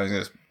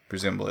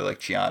 Presumably like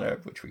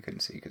Chiana, which we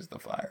couldn't see because of the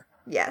fire.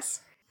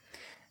 Yes.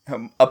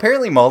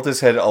 Apparently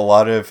Maltus had a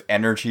lot of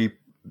energy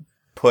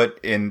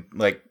put in,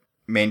 like,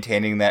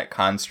 maintaining that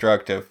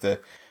construct of the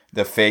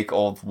fake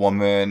old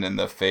woman and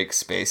the fake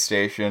space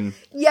station.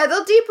 Yeah,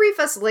 they'll debrief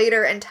us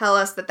later and tell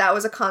us that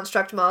was a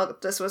construct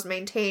Maltus was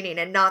maintaining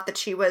and not that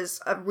she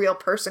was a real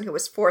person who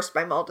was forced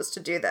by Maltus to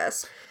do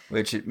this.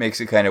 Which it makes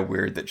it kind of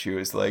weird that she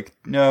was like,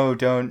 no,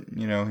 don't,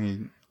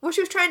 Well,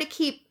 she was trying to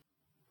keep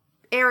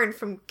Aaron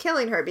from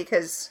killing her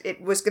because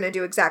it was going to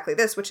do exactly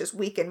this, which is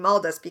weaken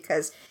Maltus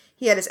because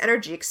he had his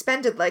energy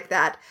expended like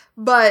that.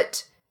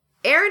 But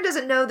Aaron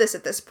doesn't know this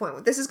at this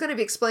point. This is going to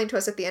be explained to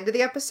us at the end of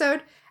the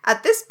episode.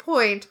 At this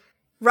point,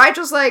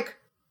 Rigel's like,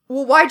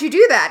 well, why'd you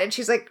do that? And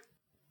she's like,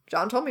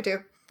 John told me to.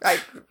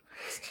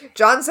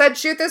 John said,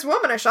 shoot this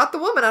woman. I shot the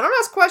woman. I don't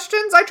ask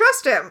questions. I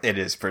trust him. It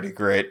is pretty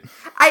great.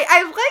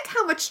 I like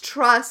how much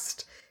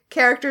trust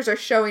characters are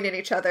showing in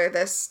each other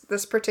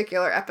this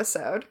particular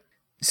episode.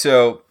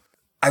 So,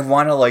 I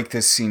want to like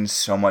this scene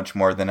so much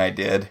more than I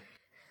did.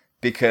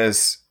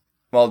 Because,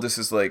 this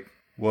is like,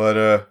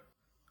 what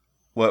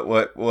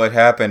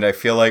happened? I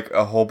feel like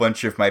a whole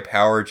bunch of my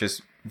power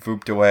just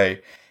vooped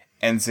away.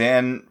 And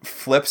Zan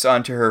flips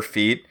onto her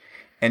feet,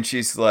 and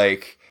she's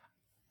like,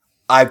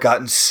 I've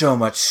gotten so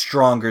much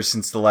stronger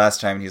since the last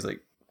time. And he's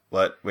like,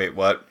 what? Wait,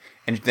 what?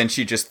 And then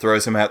she just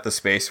throws him out the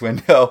space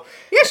window.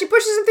 Yeah, she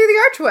pushes him through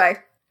the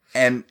archway.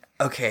 And,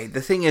 okay,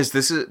 the thing is,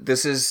 this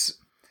is,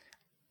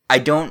 I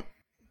don't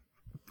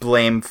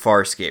blame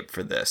Farscape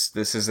for this.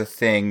 This is a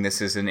thing, this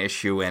is an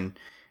issue in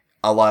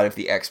a lot of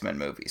the X-Men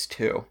movies,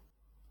 too.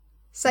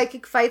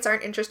 Psychic fights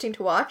aren't interesting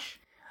to watch?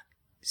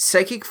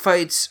 Psychic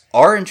fights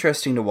are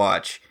interesting to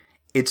watch.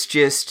 It's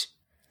just,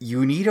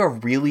 you need a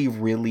really,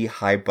 really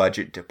high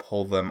budget to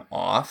pull them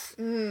off.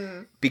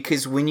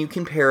 Because when you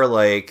compare,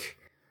 like,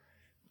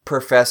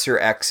 Professor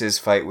X's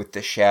fight with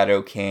the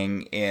Shadow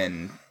King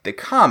in the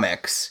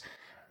comics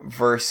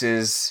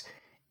versus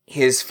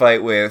his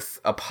fight with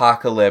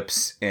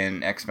Apocalypse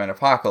in X-Men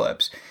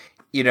Apocalypse,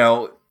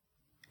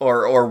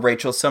 or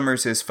Rachel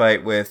Summers'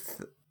 fight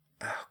with...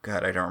 Oh,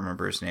 God, I don't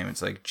remember his name.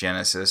 It's like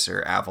Genesis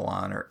or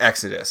Avalon or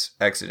Exodus.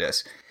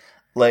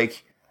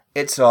 Like,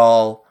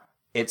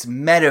 it's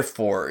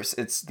metaphors.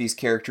 It's these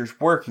characters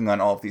working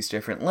on all of these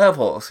different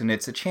levels. And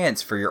it's a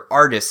chance for your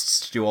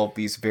artists to do all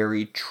these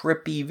very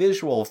trippy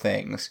visual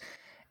things.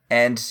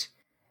 And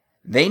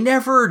they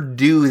never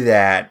do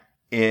that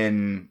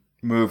in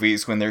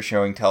movies when they're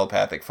showing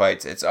telepathic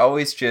fights. It's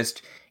always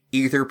just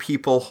either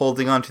people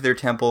holding onto their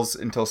temples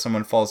until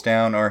someone falls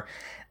down, or...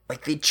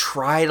 Like, they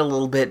tried a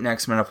little bit in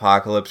X-Men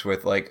Apocalypse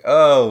with, like,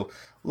 oh,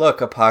 look,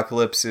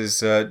 Apocalypse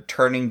is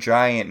turning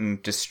giant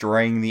and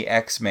destroying the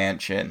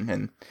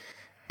X-Mansion.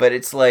 But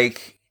it's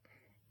like,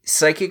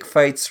 psychic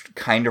fights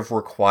kind of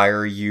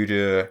require you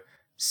to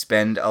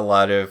spend a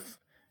lot of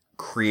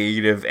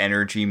creative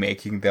energy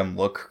making them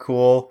look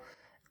cool.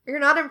 You're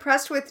not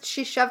impressed with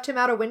she shoved him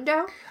out a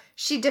window?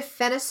 She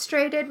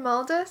defenestrated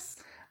Maltus?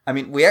 I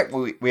mean, we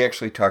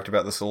actually talked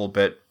about this a little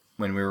bit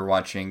when we were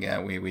watching,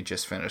 we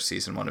just finished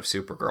season 1 of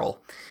Supergirl,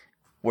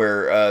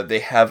 where they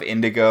have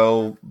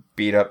Indigo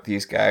beat up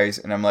these guys,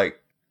 and I'm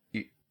like,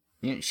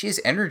 she has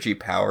energy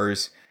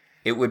powers.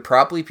 It would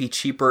probably be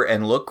cheaper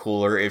and look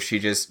cooler if she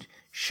just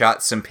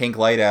shot some pink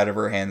light out of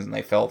her hands and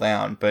they fell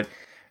down. But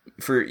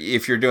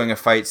if you're doing a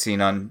fight scene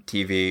on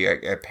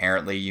TV,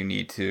 apparently you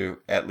need to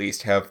at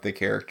least have the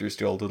characters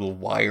do a little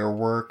wire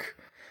work,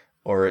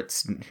 or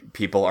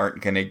people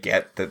aren't going to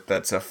get that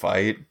that's a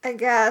fight. I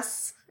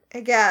guess.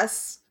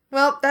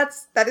 Well,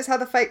 that is how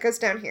the fight goes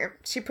down here.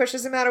 She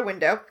pushes him out a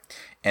window.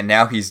 And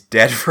now he's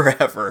dead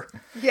forever.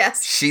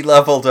 Yes. She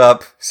leveled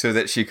up so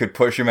that she could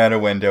push him out a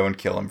window and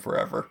kill him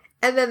forever.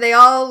 And then they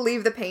all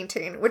leave the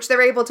painting, which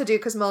they're able to do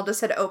because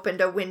Maltus had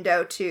opened a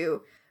window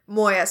to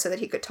Moya so that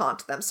he could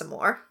taunt them some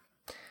more.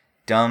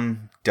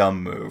 Dumb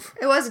move.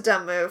 It was a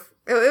dumb move.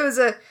 It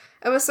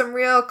was some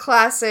real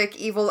classic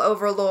evil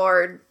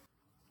overlord,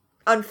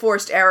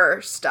 unforced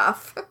error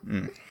stuff.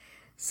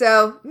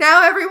 So,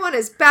 now everyone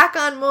is back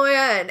on Moya,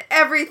 and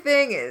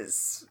everything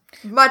is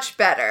much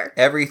better.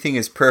 Everything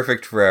is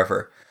perfect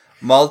forever.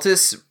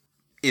 Maltus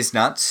is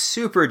not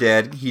super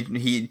dead.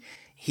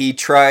 He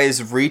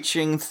tries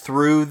reaching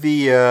through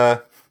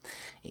the...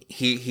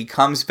 He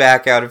comes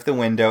back out of the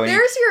window. And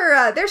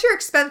there's your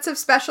expensive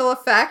special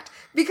effect,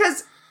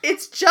 because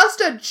it's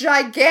just a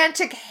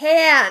gigantic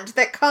hand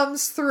that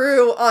comes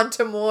through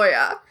onto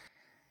Moya.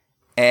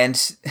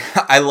 And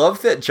I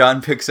love that John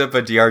picks up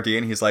a DRD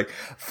and he's like,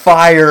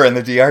 fire! And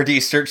the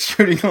DRD starts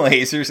shooting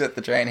lasers at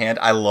the giant hand.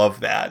 I love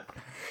that.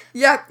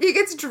 Yeah, he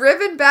gets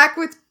driven back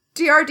with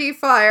DRD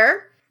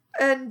fire.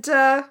 And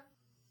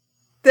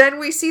then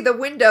we see the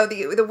window,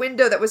 the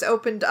window that was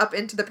opened up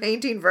into the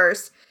painting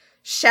verse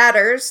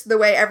shatters the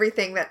way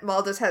everything that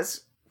Maldus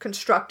has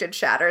constructed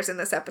shatters in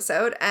this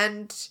episode.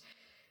 And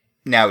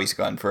now he's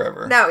gone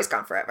forever.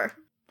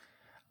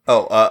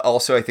 Oh,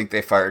 also, I think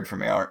they fired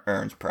from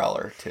Aaron's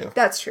Prowler, too.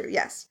 That's true,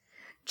 yes.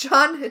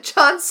 John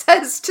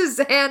says to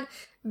Zan,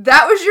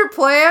 that was your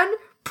plan?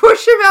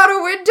 Push him out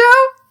a window?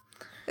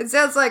 And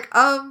Zan's like,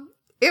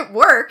 it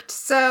worked,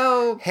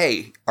 so...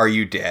 Hey, are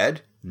you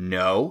dead?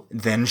 No?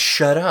 Then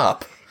shut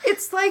up.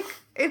 It's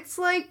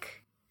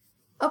like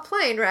a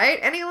plane, right?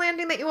 Any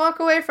landing that you walk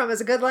away from is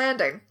a good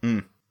landing.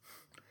 Mm.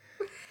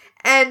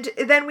 And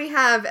then we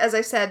have, as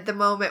I said, the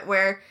moment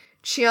where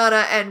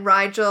Chiana and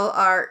Rigel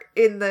are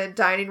in the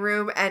dining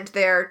room and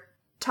they're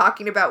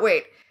talking about,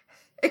 wait,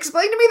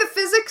 explain to me the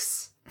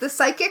physics, the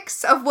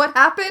psychics of what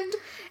happened.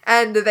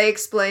 And they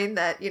explain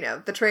that,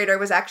 the traitor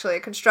was actually a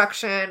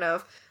construction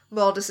of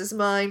Maldus's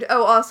mind.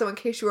 Oh, also, in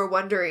case you were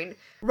wondering,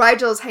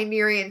 Rigel's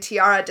Hynerian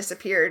tiara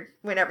disappeared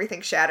when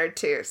everything shattered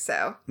too,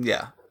 so.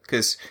 Yeah,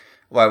 because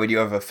why would you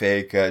have a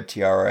fake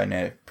tiara and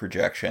a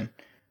projection?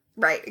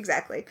 Right,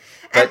 exactly.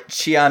 But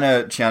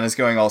Chiana's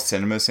going all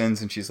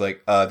CinemaSins, and she's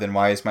like, then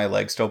why is my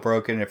leg still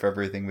broken if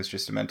everything was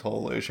just a mental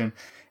illusion?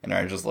 And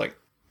I'm just like,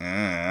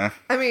 I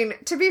mean,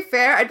 to be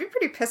fair, I'd be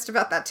pretty pissed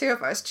about that too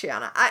if I was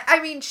Chiana. I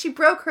mean, she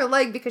broke her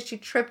leg because she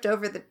tripped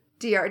over the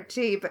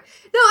DRD, but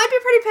no, I'd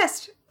be pretty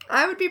pissed.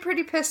 I would be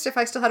pretty pissed if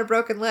I still had a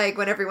broken leg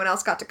when everyone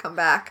else got to come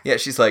back. Yeah,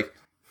 she's like,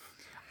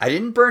 I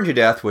didn't burn to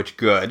death, which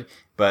good,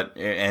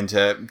 and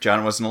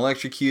John wasn't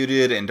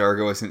electrocuted, and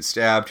Dargo wasn't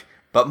stabbed,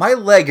 but my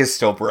leg is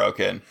still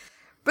broken.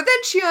 But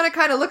then Chiana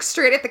kind of looks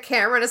straight at the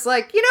camera and is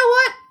like, you know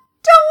what?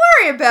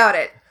 Don't worry about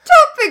it.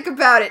 Don't think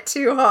about it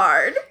too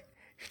hard.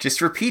 Just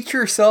repeat to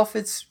yourself,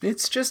 it's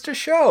just a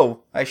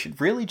show. I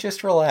should really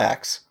just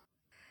relax.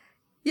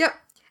 Yep.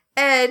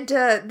 And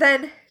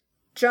then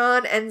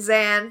John and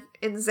Zan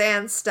in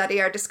Zan's study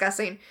are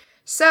discussing,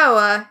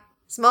 so,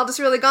 is Maldus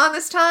really gone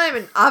this time?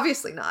 And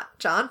obviously not,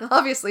 John.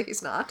 Obviously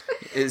he's not.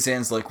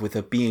 Zan's like, with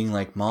a being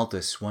like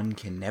Maldus, one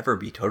can never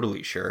be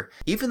totally sure.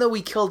 Even though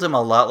we killed him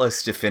a lot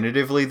less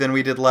definitively than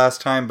we did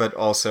last time, but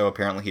also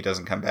apparently he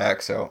doesn't come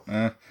back, so,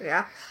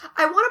 Yeah.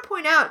 I want to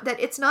point out that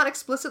it's not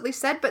explicitly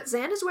said, but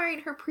Zan is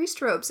wearing her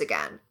priest robes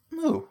again.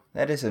 Ooh,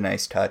 that is a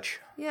nice touch.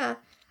 Yeah.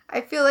 I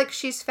feel like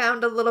she's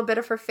found a little bit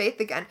of her faith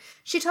again.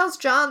 She tells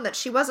John that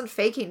she wasn't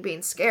faking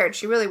being scared.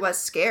 She really was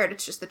scared.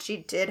 It's just that she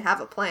did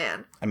have a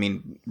plan. I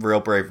mean,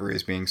 real bravery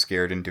is being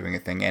scared and doing a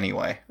thing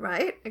anyway.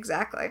 Right?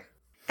 Exactly.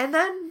 And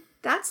then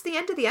that's the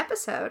end of the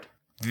episode.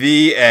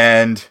 The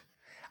end.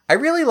 I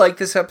really like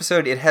this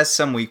episode. It has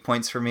some weak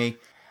points for me.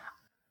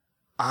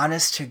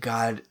 Honest to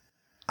God,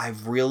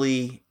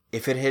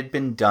 if it had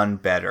been done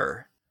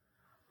better,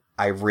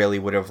 I really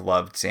would have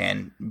loved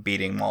Zan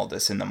beating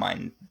Maldus in the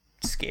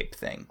Mindscape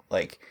thing.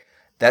 Like,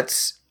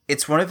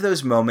 it's one of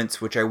those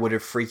moments which I would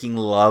have freaking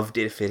loved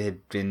if it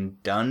had been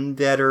done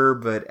better,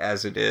 but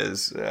as it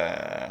is,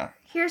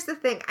 Here's the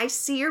thing. I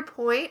see your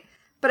point,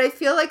 but I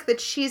feel like the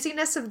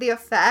cheesiness of the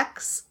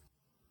effects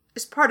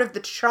is part of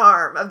the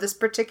charm of this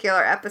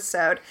particular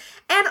episode.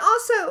 And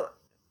also,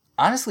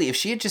 honestly, if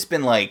she had just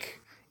been like,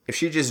 if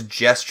she just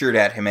gestured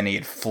at him and he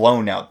had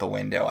flown out the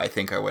window, I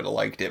think I would have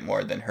liked it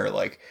more than her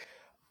like,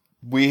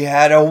 we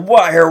had a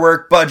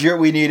wirework budget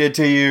we needed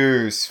to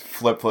use.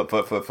 Flip, flip,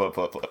 flip, flip, flip,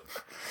 flip, flip.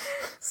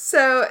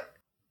 So,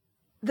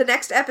 the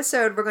next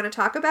episode we're going to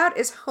talk about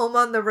is Home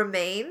on the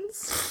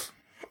Remains.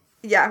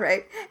 Yeah,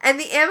 right. And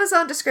the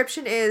Amazon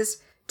description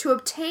is, to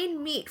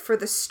obtain meat for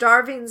the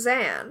starving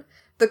Zan,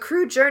 the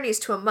crew journeys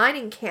to a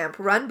mining camp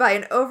run by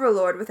an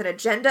overlord with an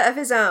agenda of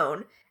his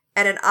own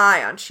and an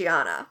eye on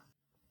Chiana.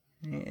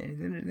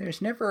 There's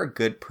never a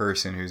good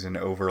person who's an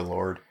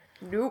overlord.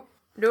 Nope.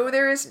 No,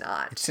 there is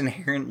not. It's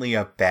inherently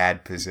a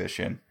bad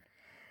position.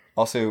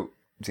 Also,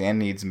 Zan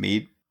needs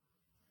meat.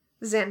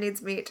 Zan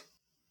needs meat.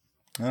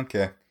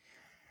 Okay.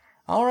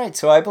 Alright,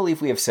 so I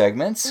believe we have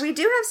segments. We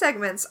do have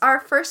segments. Our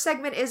first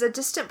segment is A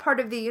Distant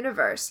Part of the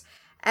Universe.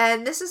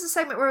 And this is a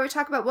segment where we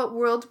talk about what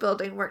world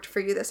building worked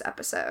for you this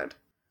episode.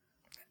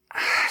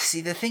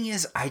 See, the thing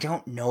is, I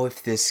don't know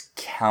if this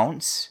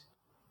counts.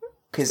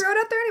 Throw it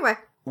out there anyway.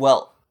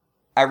 Well,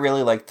 I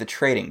really liked the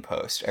trading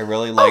post. I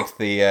really liked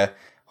the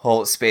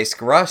whole space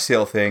garage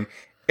sale thing,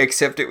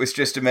 except it was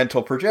just a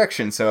mental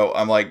projection. So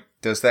I'm like,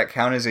 does that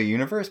count as a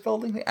universe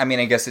building thing? I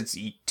mean, I guess it's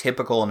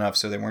typical enough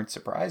so they weren't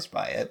surprised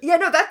by it. Yeah,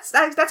 no, that's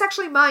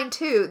actually mine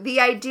too. The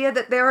idea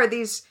that there are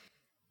these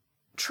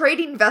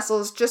trading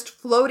vessels just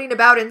floating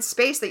about in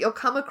space that you'll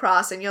come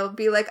across and you'll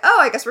be like, oh,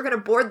 I guess we're going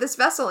to board this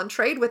vessel and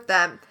trade with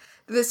them.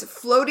 This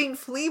floating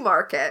flea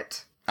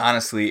market.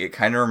 Honestly, it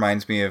kind of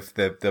reminds me of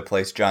the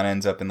place John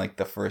ends up in, like,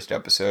 the first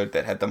episode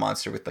that had the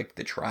monster with, like,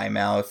 the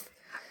tri-mouth.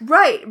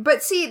 Right,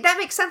 but see, that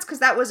makes sense because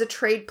that was a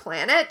trade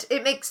planet.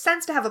 It makes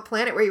sense to have a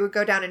planet where you would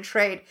go down and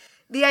trade.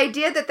 The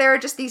idea that there are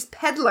just these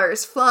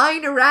peddlers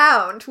flying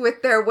around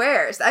with their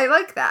wares. I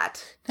like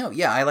that. No,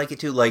 yeah, I like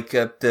it too. Like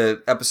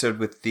the episode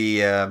with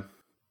the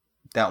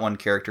that one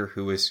character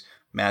who was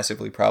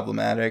massively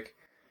problematic.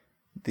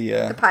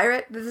 The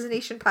pirate? The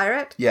Zenetian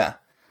pirate? Yeah.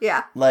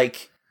 Yeah.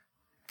 Like,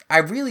 I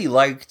really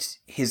liked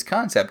his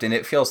concept, and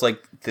it feels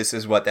like this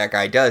is what that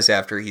guy does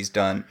after he's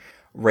done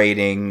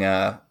raiding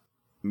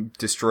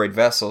destroyed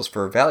vessels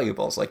for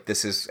valuables. Like,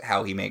 this is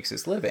how he makes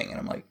his living. And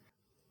I'm like,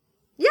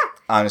 yeah.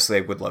 Honestly,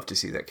 I would love to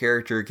see that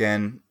character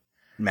again.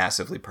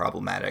 Massively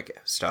problematic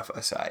stuff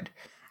aside.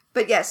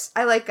 But yes,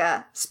 I like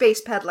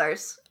space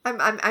peddlers.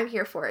 I'm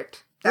here for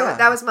it. Yeah.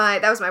 That was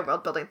my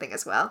world building thing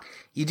as well.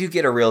 You do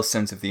get a real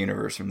sense of the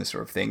universe from this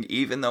sort of thing,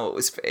 even though it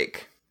was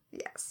fake.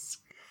 Yes.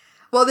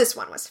 Well, this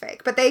one was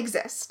fake, but they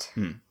exist.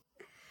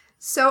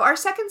 So our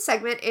second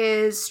segment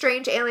is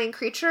strange alien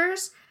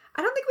creatures.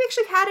 I don't think we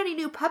actually had any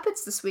new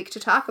puppets this week to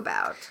talk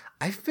about.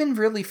 I've been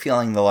really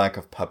feeling the lack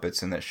of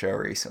puppets in this show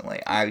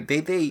recently.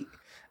 They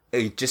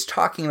just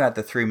talking about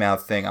the three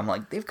mouth thing, I'm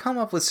like, they've come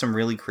up with some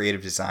really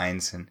creative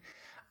designs, and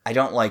I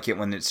don't like it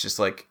when it's just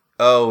like,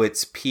 oh,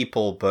 it's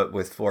people but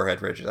with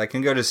forehead ridges. I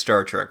can go to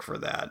Star Trek for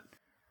that.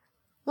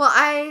 Well,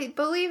 I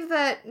believe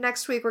that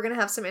next week we're going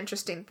to have some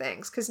interesting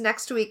things, because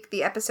next week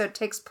the episode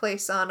takes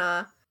place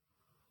on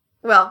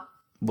well,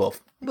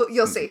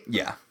 you'll see.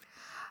 Yeah.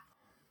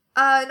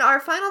 And our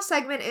final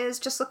segment is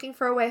just looking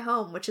for a way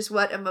home, which is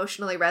what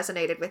emotionally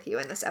resonated with you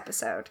in this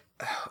episode.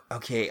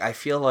 Okay, I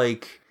feel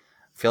like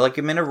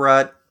I'm in a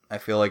rut. I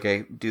feel like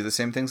I do the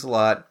same things a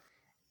lot.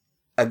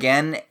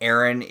 Again,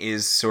 Erin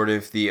is sort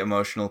of the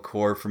emotional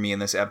core for me in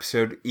this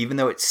episode, even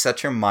though it's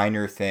such a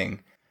minor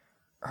thing,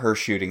 her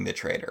shooting the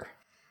traitor.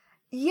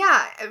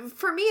 Yeah,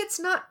 for me it's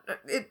not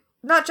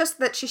just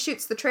that she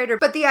shoots the traitor,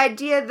 but the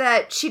idea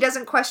that she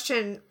doesn't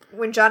question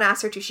when John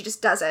asks her to, she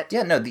just does it.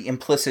 Yeah, no, the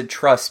implicit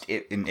trust,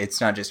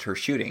 it's not just her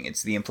shooting,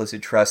 it's the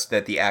implicit trust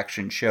that the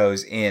action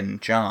shows in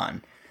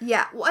John.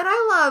 Yeah, well, and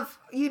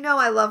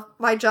I love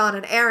my John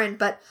and Erin,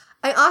 but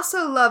I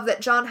also love that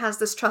John has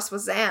this trust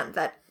with Zan,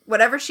 that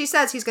whatever she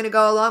says, he's going to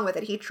go along with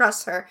it. He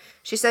trusts her.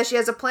 She says she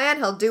has a plan,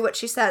 he'll do what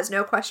she says,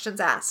 no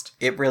questions asked.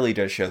 It really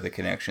does show the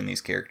connection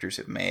these characters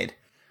have made.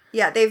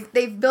 Yeah,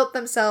 they've built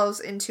themselves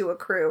into a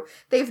crew.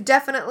 They've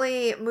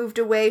definitely moved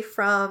away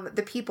from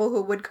the people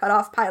who would cut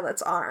off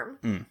Pilot's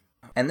arm.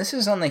 And this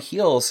is on the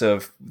heels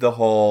of the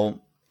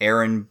whole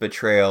Erin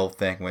betrayal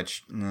thing,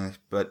 which,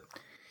 but,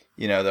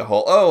 you know, the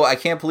whole, oh, I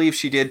can't believe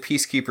she did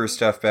Peacekeeper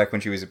stuff back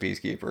when she was a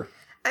Peacekeeper.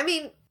 I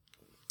mean,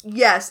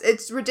 yes,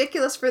 it's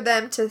ridiculous for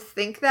them to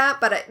think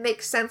that, but it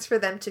makes sense for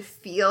them to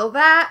feel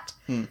that,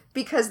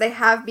 because they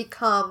have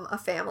become a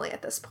family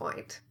at this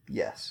point.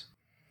 Yes.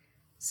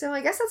 So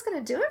I guess that's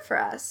going to do it for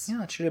us. Yeah,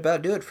 that should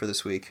about do it for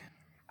this week.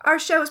 Our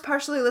show is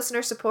partially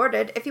listener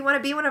supported. If you want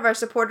to be one of our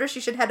supporters,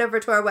 you should head over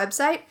to our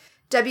website,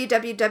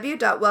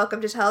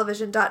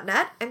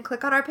 www.welcometotelevision.net, and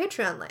click on our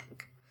Patreon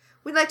link.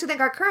 We'd like to thank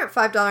our current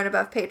 $5 and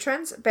above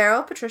patrons,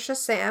 Beryl, Patricia,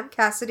 Sam,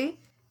 Cassidy,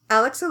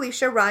 Alex,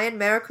 Alicia, Ryan,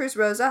 Maricruz,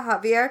 Rosa,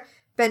 Javier,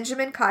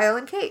 Benjamin, Kyle,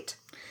 and Kate.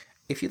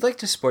 If you'd like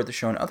to support the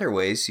show in other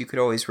ways, you could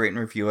always rate and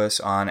review us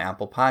on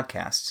Apple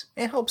Podcasts.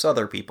 It helps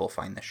other people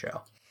find the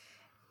show.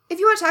 If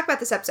you want to talk about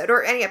this episode,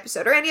 or any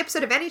episode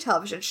of any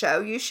television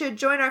show, you should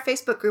join our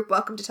Facebook group,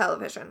 Welcome to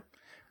Television.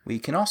 We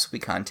can also be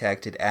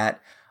contacted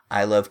at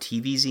I Love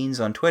TV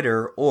Zines on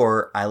Twitter,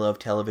 or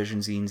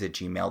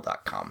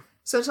ilovetelevisionzines@gmail.com.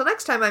 So until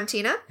next time, I'm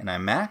Tina. And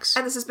I'm Max.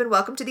 And this has been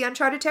Welcome to the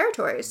Uncharted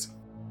Territories.